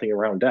 what's the one thing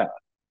around death?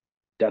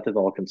 Death is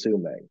all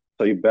consuming.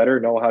 So you better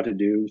know how to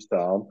do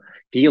some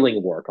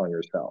healing work on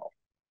yourself.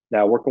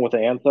 Now, working with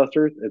the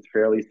ancestors, it's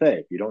fairly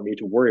safe. You don't need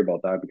to worry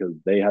about that because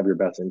they have your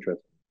best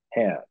interest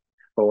in hand.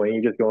 But when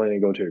you just go in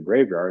and go to a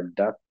graveyard,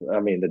 death, I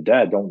mean, the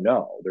dead don't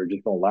know. They're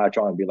just going to latch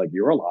on and be like,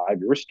 you're alive,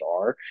 you're a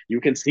star,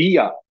 you can see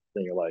us.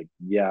 And you're like,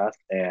 yes,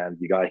 and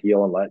you got to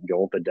heal and let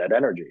go of the dead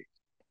energy.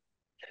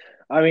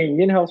 I mean,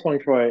 Yin House Feng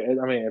Shui,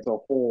 I mean, it's a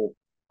whole,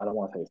 I don't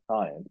want to say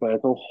science, but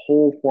it's a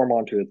whole form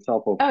onto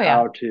itself of Oh yeah,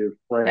 how to yeah.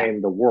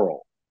 frame the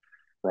world,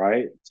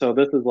 right? So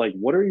this is like,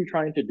 what are you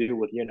trying to do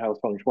with Yin House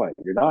Feng Shui?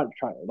 You're not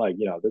trying, like,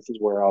 this is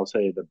where I'll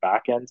say the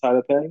back end side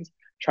of things.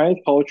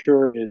 Chinese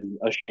culture is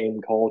a shame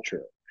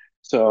culture.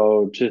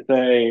 So to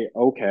say,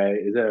 okay,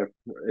 is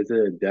it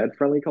a dead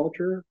friendly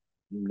culture?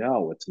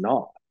 No, it's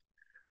not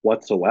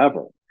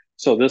whatsoever.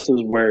 So this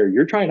is where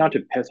you're trying not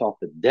to piss off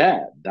the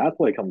dead. That's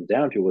what it comes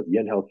down to with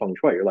yin health feng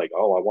shui. You're like,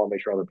 oh, I want to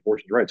make sure the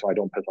proportion's right, so I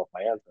don't piss off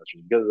my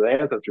ancestors because the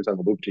ancestors have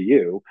a loop to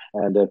you,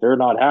 and if they're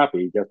not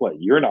happy, guess what?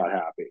 You're not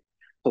happy.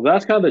 So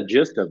that's kind of the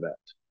gist of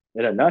it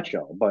in a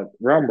nutshell. But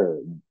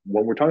remember,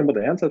 when we're talking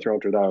about the ancestor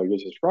altar that I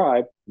just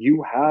described,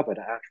 you have an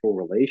actual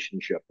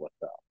relationship with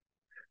them.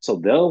 So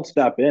they'll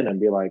step in and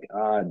be like,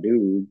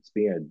 dude's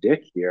being a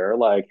dick here.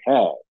 Like,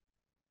 hey,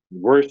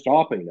 we're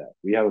stopping that.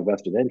 We have a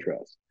vested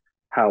interest.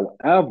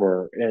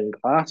 However, in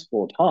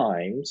classical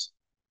times,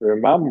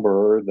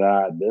 remember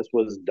that this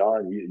was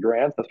done, your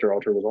ancestor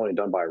altar was only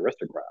done by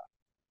aristocrats,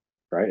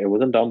 right? It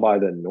wasn't done by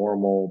the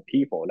normal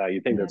people. Now,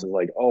 you think this Yeah. is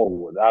like,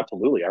 oh,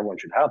 absolutely, everyone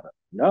should have them.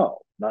 No,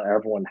 not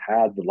everyone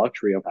had the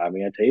luxury of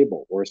having a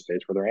table or a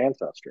space for their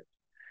ancestors.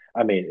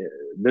 I mean,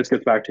 this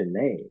gets back to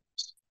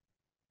names,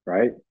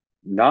 right?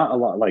 Not a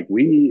lot. Like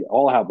we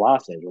all have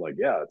last names. We're like,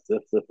 yeah, it's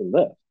this, and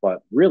this.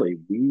 But really,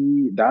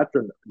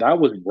 that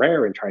was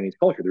rare in Chinese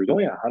culture. There's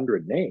only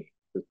 100 names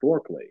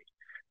historically.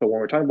 So when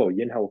we're talking about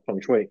yin hao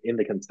feng shui, in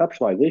the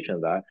conceptualization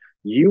of that,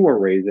 you are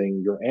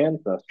raising your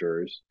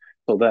ancestors.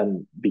 So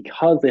then,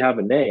 because they have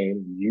a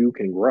name, you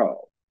can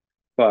grow.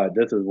 But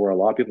this is where a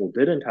lot of people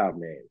didn't have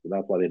names, and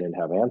that's why they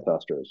didn't have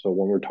ancestors. So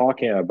when we're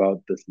talking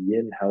about this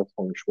yin house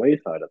feng shui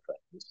side of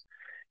things,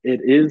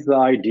 it is the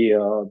idea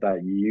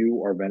that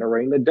you are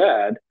venerating the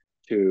dead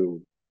to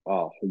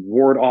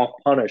ward off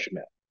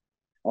punishment.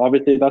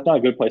 Obviously, that's not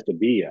a good place to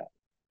be at.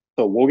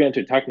 So we'll get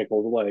into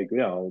technicals, like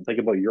think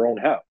about your own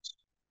house,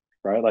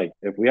 right? Like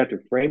if we had to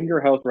frame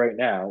your house right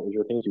now, is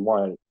there things you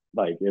want?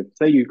 Like if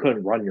say you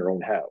couldn't run your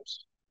own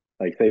house,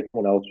 like say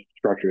someone else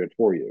structured it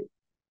for you,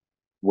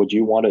 would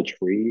you want a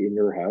tree in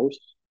your house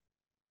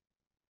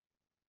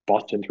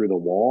busting through the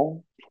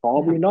wall? No.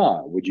 Probably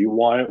not. Would you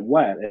want it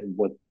wet and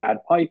with bad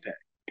piping?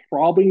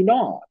 Probably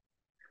not.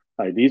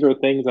 Like these are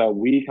things that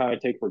we kind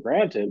of take for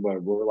granted,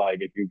 but we're like,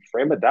 if you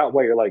frame it that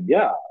way, you're like,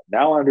 yeah,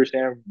 now I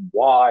understand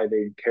why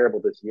they care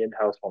about this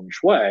in-house feng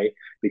shui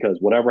because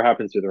whatever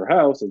happens to their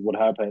house is what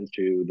happens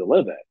to the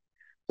living.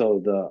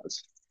 So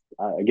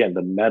again,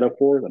 the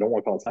metaphors, I don't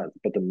want to call it science,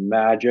 but the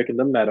magic and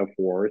the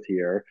metaphors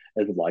here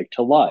is like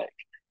to like.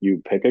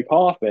 You pick a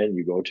coffin,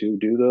 you go to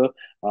do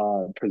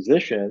the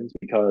positions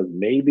because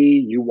maybe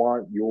you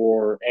want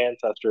your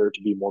ancestor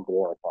to be more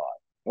glorified.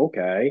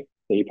 Okay,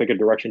 then you pick a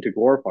direction to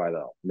glorify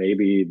them.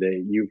 Maybe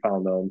you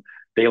found them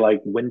they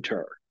like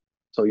winter,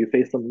 so you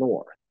face them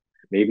north.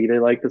 Maybe they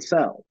like the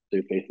south, so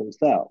you face them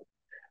south.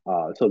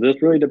 So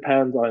this really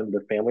depends on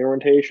the family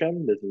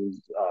orientation. This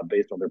is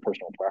based on their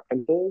personal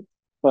preferences.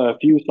 But a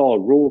few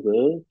solid rules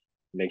is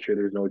make sure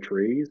there's no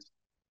trees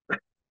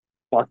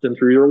busting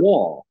through your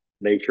wall.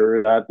 Make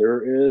sure that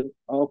there is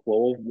a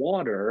flow of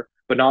water,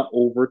 but not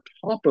over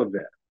top of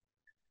it,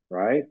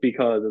 right?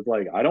 Because it's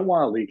like I don't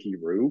want a leaky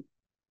roof,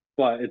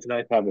 but it's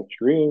nice to have a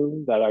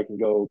stream that I can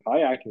go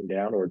kayaking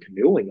down or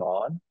canoeing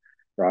on,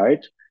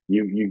 right?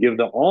 You give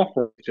the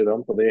offer to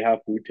them so they have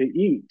food to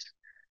eat,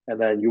 and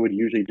then you would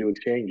usually do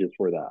exchanges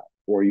for that,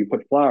 or you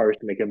put flowers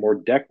to make it more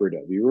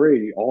decorative. You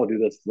already all do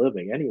this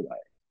living anyway.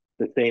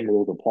 The same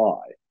rules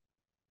apply.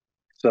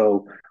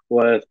 So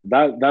with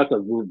that, that's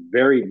a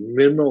very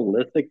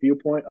minimalistic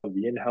viewpoint of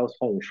the in-house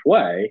feng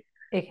shui.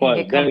 It can But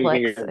get then you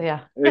can complex.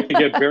 Yeah. it can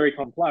get very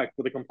complex,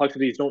 but the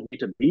complexities don't need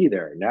to be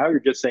there. Now you're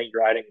just saying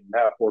you're adding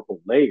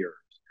metaphorical layers.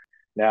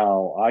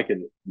 Now I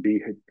could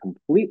be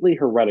completely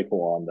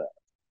heretical on this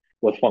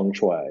with feng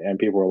shui, and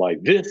people are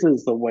like, "This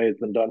is the way it's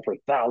been done for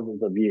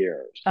thousands of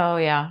years." Oh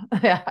yeah.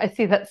 Yeah. I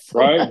see that so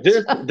Right? much.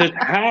 This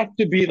has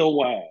to be the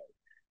way.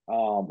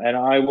 And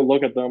I would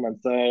look at them and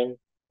say,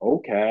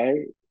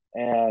 okay.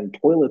 And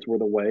toilets were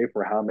the way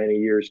for how many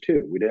years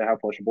too? We didn't have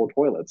flushable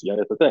toilets. Yet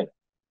it's a thing.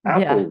 Yeah.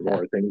 Apples Yeah.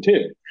 are a thing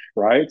too,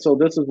 right? So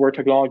this is where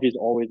technology is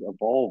always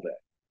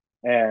evolving.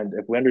 And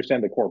if we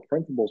understand the core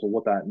principles of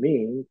what that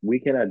means, we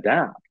can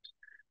adapt.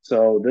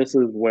 So this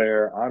is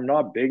where I'm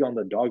not big on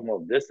the dogma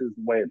of this is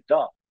the way it's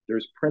done.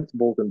 There's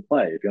principles in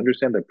play. If you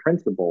understand the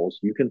principles,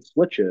 you can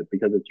switch it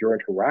because it's your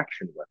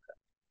interaction with it.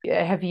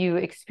 Yeah, have you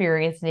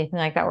experienced anything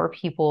like that where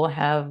people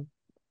have,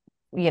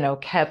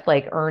 kept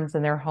like urns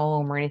in their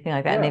home or anything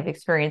like that, and Yeah, they've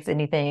experienced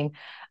anything,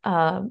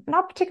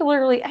 not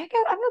particularly, I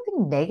guess I'm not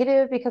thinking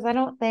negative because I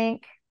don't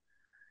think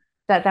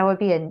that that would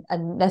be a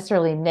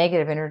necessarily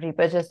negative energy,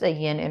 but just a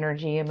yin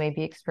energy and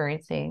maybe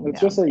experiencing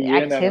it's just a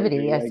yin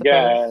activity, energy. I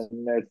suppose.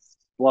 Again, it's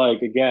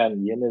like,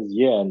 again, yin is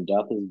yin,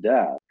 death is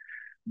death.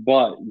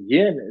 But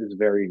yin is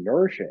very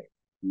nourishing.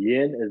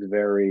 Yin is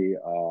very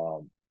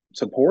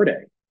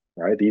supporting,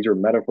 right? These are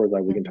metaphors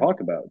that we can Mhm. talk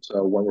about.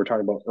 So when we're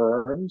talking about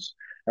urns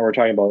and we're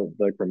talking about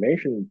the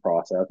cremation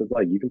process, it's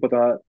like you can put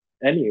that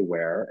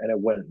anywhere and it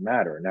wouldn't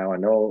matter. Now, I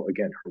know,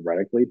 again,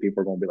 heretically,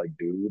 people are going to be like,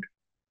 dude,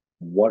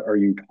 what are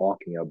you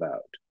talking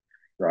about?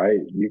 Right?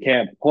 You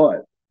can't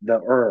put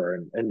the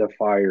urn in the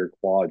fire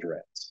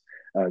quadrants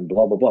and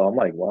blah blah blah. I'm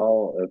like,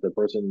 well, if the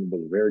person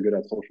was very good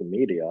at social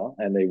media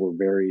and they were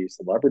very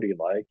celebrity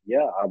like,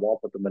 yeah, I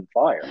won't put them in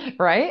fire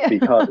Right?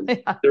 because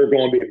Yeah. they're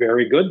going to be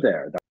very good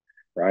there.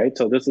 Right.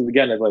 So this is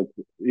again, it's like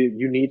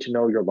you need to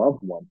know your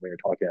loved one when you're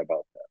talking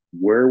about that.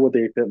 Where would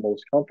they fit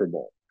most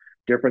comfortable?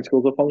 Different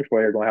schools of feng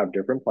shui are going to have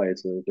different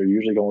places. They're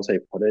usually going to say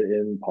put it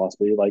in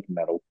possibly like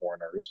metal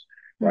corners,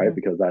 right? Mhm.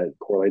 Because that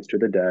correlates to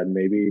the dead.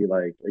 Maybe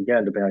like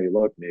again, depending on how you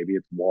look, maybe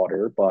it's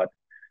water, but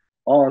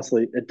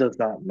honestly, it does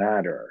not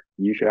matter.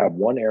 You should have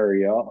one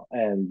area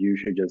and you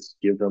should just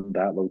give them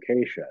that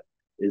location.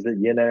 Is it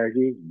yin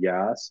energy?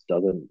 Yes.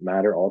 Does it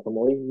matter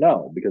ultimately?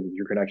 No, because it's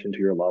your connection to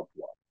your loved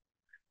one,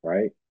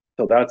 right?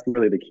 So that's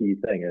really the key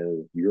thing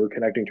is you're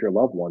connecting to your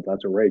loved ones.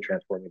 That's already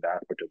transforming the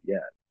aspect of yin.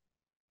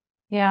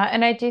 Yeah,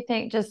 and I do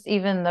think just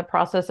even the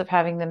process of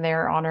having them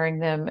there, honoring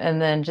them,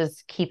 and then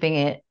just keeping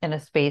it in a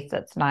space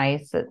that's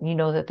nice, that you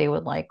know that they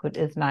would like, which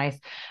is nice.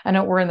 I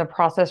know we're in the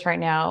process right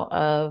now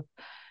of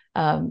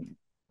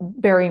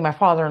burying my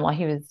father-in-law.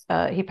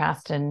 He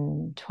passed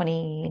in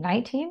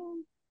 2019,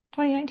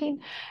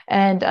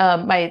 and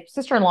my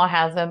sister-in-law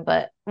has him,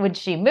 but when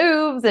she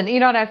moves, and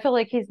and I feel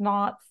like he's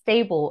not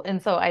stable,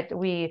 and so I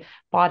we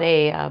bought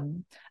a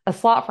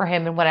slot for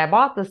him. And when I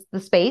bought the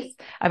space,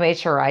 I made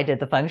sure I did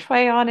the feng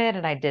shui on it,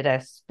 and I did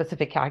a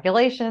specific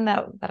calculation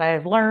that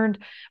I've learned.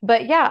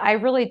 But yeah, I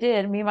really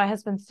did. Me and my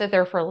husband stood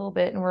there for a little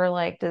bit, and we're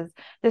like, "Does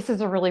this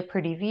is a really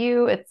pretty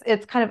view?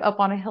 It's kind of up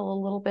on a hill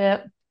a little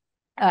bit."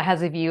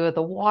 Has a view of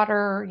the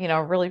water,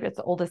 really, it's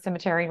the oldest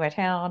cemetery in my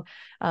town,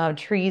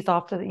 trees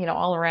off to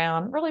all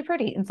around, really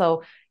pretty. And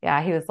so,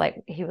 yeah, he was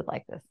like, he would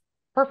like this.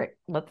 Perfect.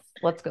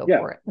 Let's go Yeah,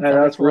 for it. And and so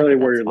we that's really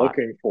selected where that you're spot.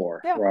 looking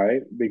for, Yeah.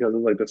 right? Because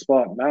it's like the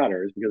spot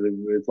matters because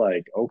it's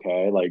like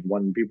okay, like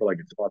when people like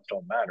spots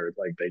don't matter, it's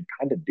like they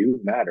kind of do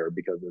matter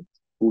because it's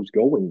who's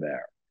going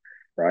there,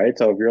 right?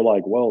 So if you're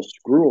like, well,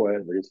 screw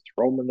it, just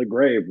throw them in the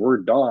grave, we're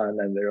done,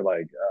 and they're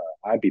like,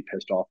 I'd be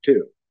pissed off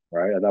too,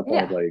 right? At that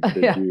point, it's Yeah. like,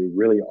 did Yeah. you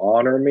really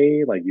honor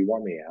me? Like, you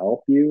want me to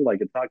help you? Like,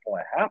 it's not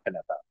going to happen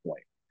at that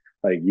point.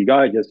 Like, you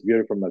gotta just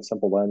view it from a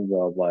simple lens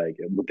of like,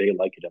 would they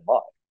like it in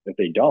life? If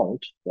they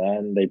don't,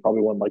 then they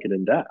probably wouldn't like it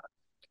in death.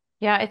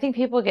 Yeah, I think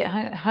people get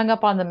hung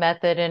up on the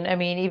method. And I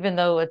mean, even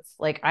though it's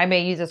like I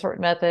may use a certain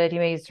method, you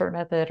may use a certain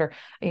method, or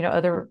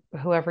other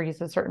whoever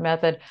uses a certain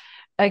method.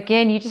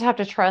 Again, you just have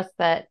to trust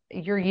that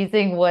you're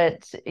using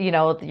what,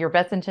 your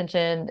best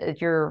intention.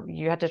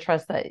 You have to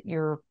trust that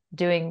you're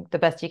doing the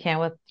best you can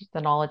with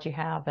the knowledge you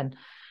have. And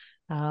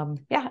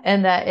yeah,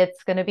 and that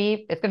it's gonna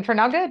turn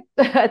out good.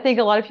 I think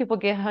a lot of people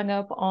get hung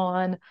up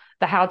on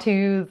the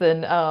how-tos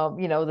and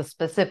the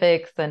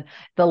specifics and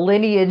the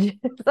lineage.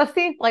 I've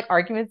seen like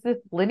arguments with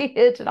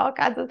lineage and all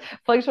kinds of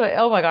fluctuate.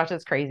 Oh my gosh,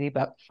 it's crazy,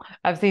 but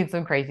I've seen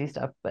some crazy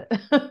stuff. But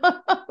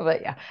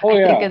but yeah, Oh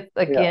I think yeah, it's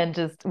yeah. again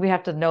just we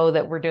have to know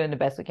that we're doing the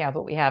best we can with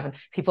what we have, and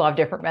people have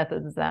different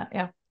methods. That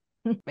yeah.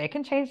 It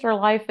can change their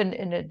life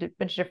in a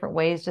bunch of different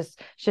ways, just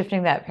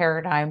shifting that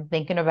paradigm,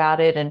 thinking about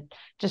it, and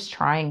just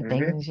trying Hmm.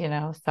 things.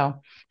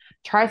 So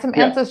try some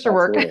Yeah, ancestor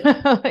work.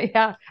 absolutely.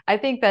 Yeah, I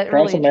think that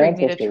Try really some intrigued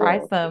me to ancestor try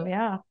work. some.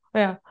 Yeah,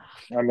 yeah.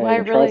 I Well, I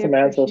mean, try really some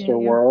ancestor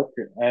appreciate you. work.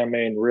 I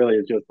mean, really,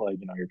 it's just like,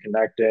 you're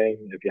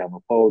connecting. If you have a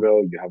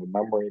photo, you have a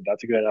memory,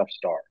 that's a good enough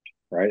start,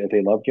 right? If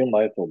they loved you in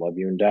life, they'll love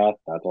you in death.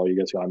 That's all you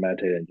just gotta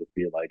meditate and just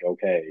be like,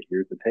 okay,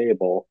 here's the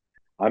table.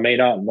 I may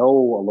not know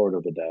a Lord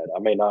of the Dead. I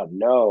may not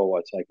know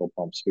a Cycle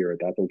Pump spirit.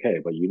 That's okay.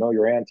 But you know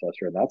your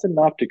ancestor. And that's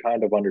enough to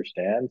kind of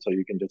understand. So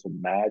you can just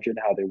imagine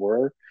how they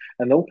were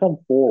and they'll come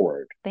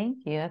forward.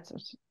 Thank you.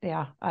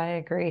 Yeah, I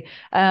agree.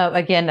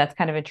 Again, that's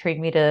kind of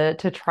intrigued me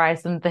to try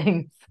some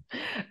things.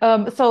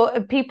 So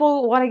if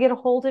people want to get a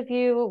hold of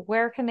you,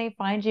 where can they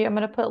find you? I'm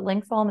going to put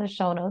links on the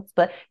show notes,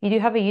 but you do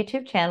have a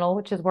YouTube channel,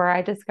 which is where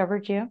I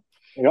discovered you.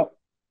 Yep.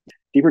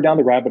 Deeper Down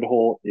the Rabbit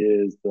Hole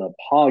is the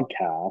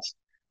podcast.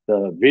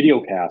 The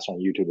video cast on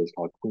YouTube is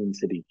called Queen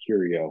City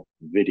Curio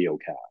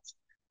Videocast.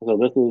 So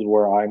this is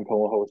where I'm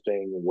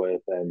co-hosting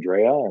with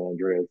Andrea, and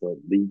Andrea is the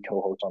lead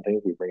co-host on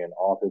things. We bring in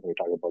authors and we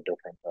talk about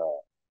different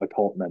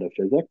occult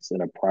metaphysics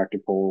in a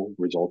practical,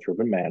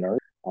 results-driven manner.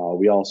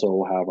 We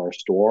also have our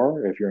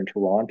store if you're in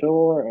Toronto,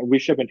 or we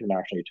ship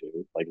internationally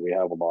too. Like we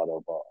have a lot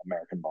of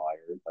American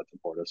buyers that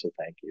support us, so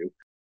thank you.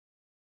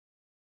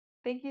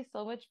 Thank you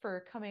so much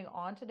for coming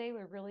on today. We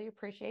really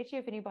appreciate you.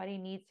 If anybody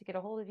needs to get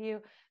a hold of you,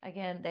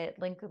 again, that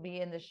link will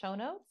be in the show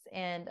notes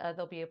and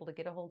they'll be able to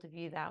get a hold of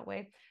you that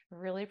way.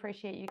 Really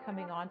appreciate you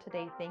coming on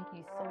today. Thank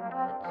you so much.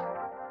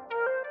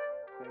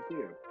 Thank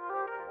you.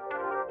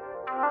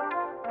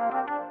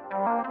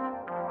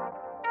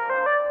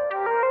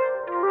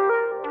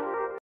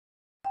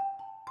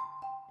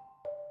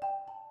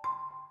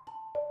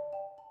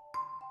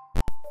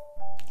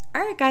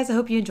 All right, guys, I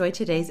hope you enjoyed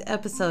today's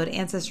episode,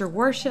 Ancestor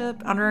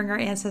Worship, Honoring Our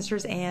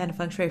Ancestors, and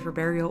Feng Shui for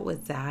Burial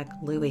with Zac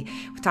Lui.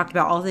 We talked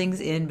about all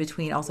things in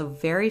between, also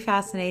very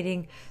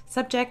fascinating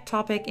subject,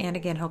 topic, and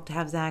again, hope to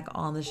have Zac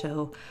on the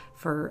show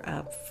for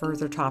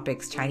further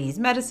topics, Chinese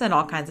medicine,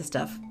 all kinds of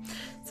stuff.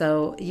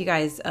 So you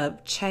guys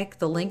check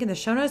the link in the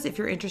show notes if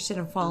you're interested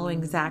in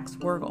following Zac's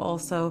work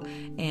also.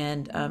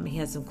 And he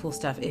has some cool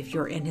stuff. If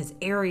you're in his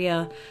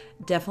area,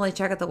 definitely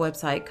check out the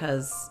website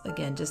because,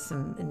 again, just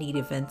some neat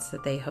events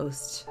that they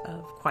host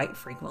quite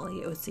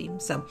frequently, it would seem.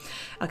 So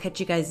I'll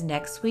catch you guys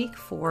next week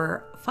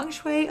for Feng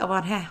Shui of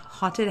a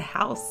haunted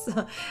house.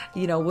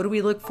 What do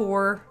we look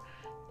for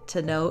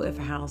to know if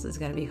a house is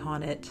going to be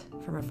haunted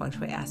from a Feng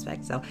Shui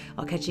aspect? So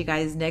I'll catch you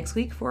guys next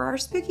week for our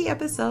spooky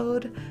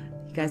episode.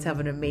 You guys have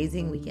an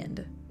amazing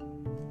weekend.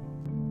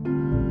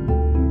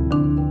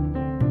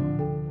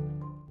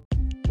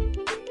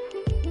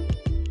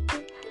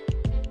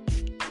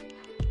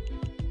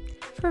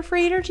 For a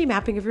free energy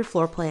mapping of your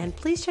floor plan,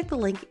 please check the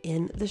link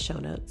in the show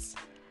notes.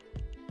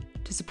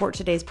 To support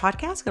today's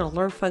podcast, go to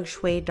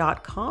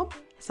learnfengshui.com,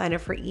 sign up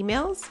for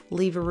emails,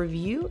 leave a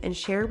review, and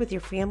share with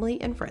your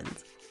family and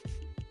friends.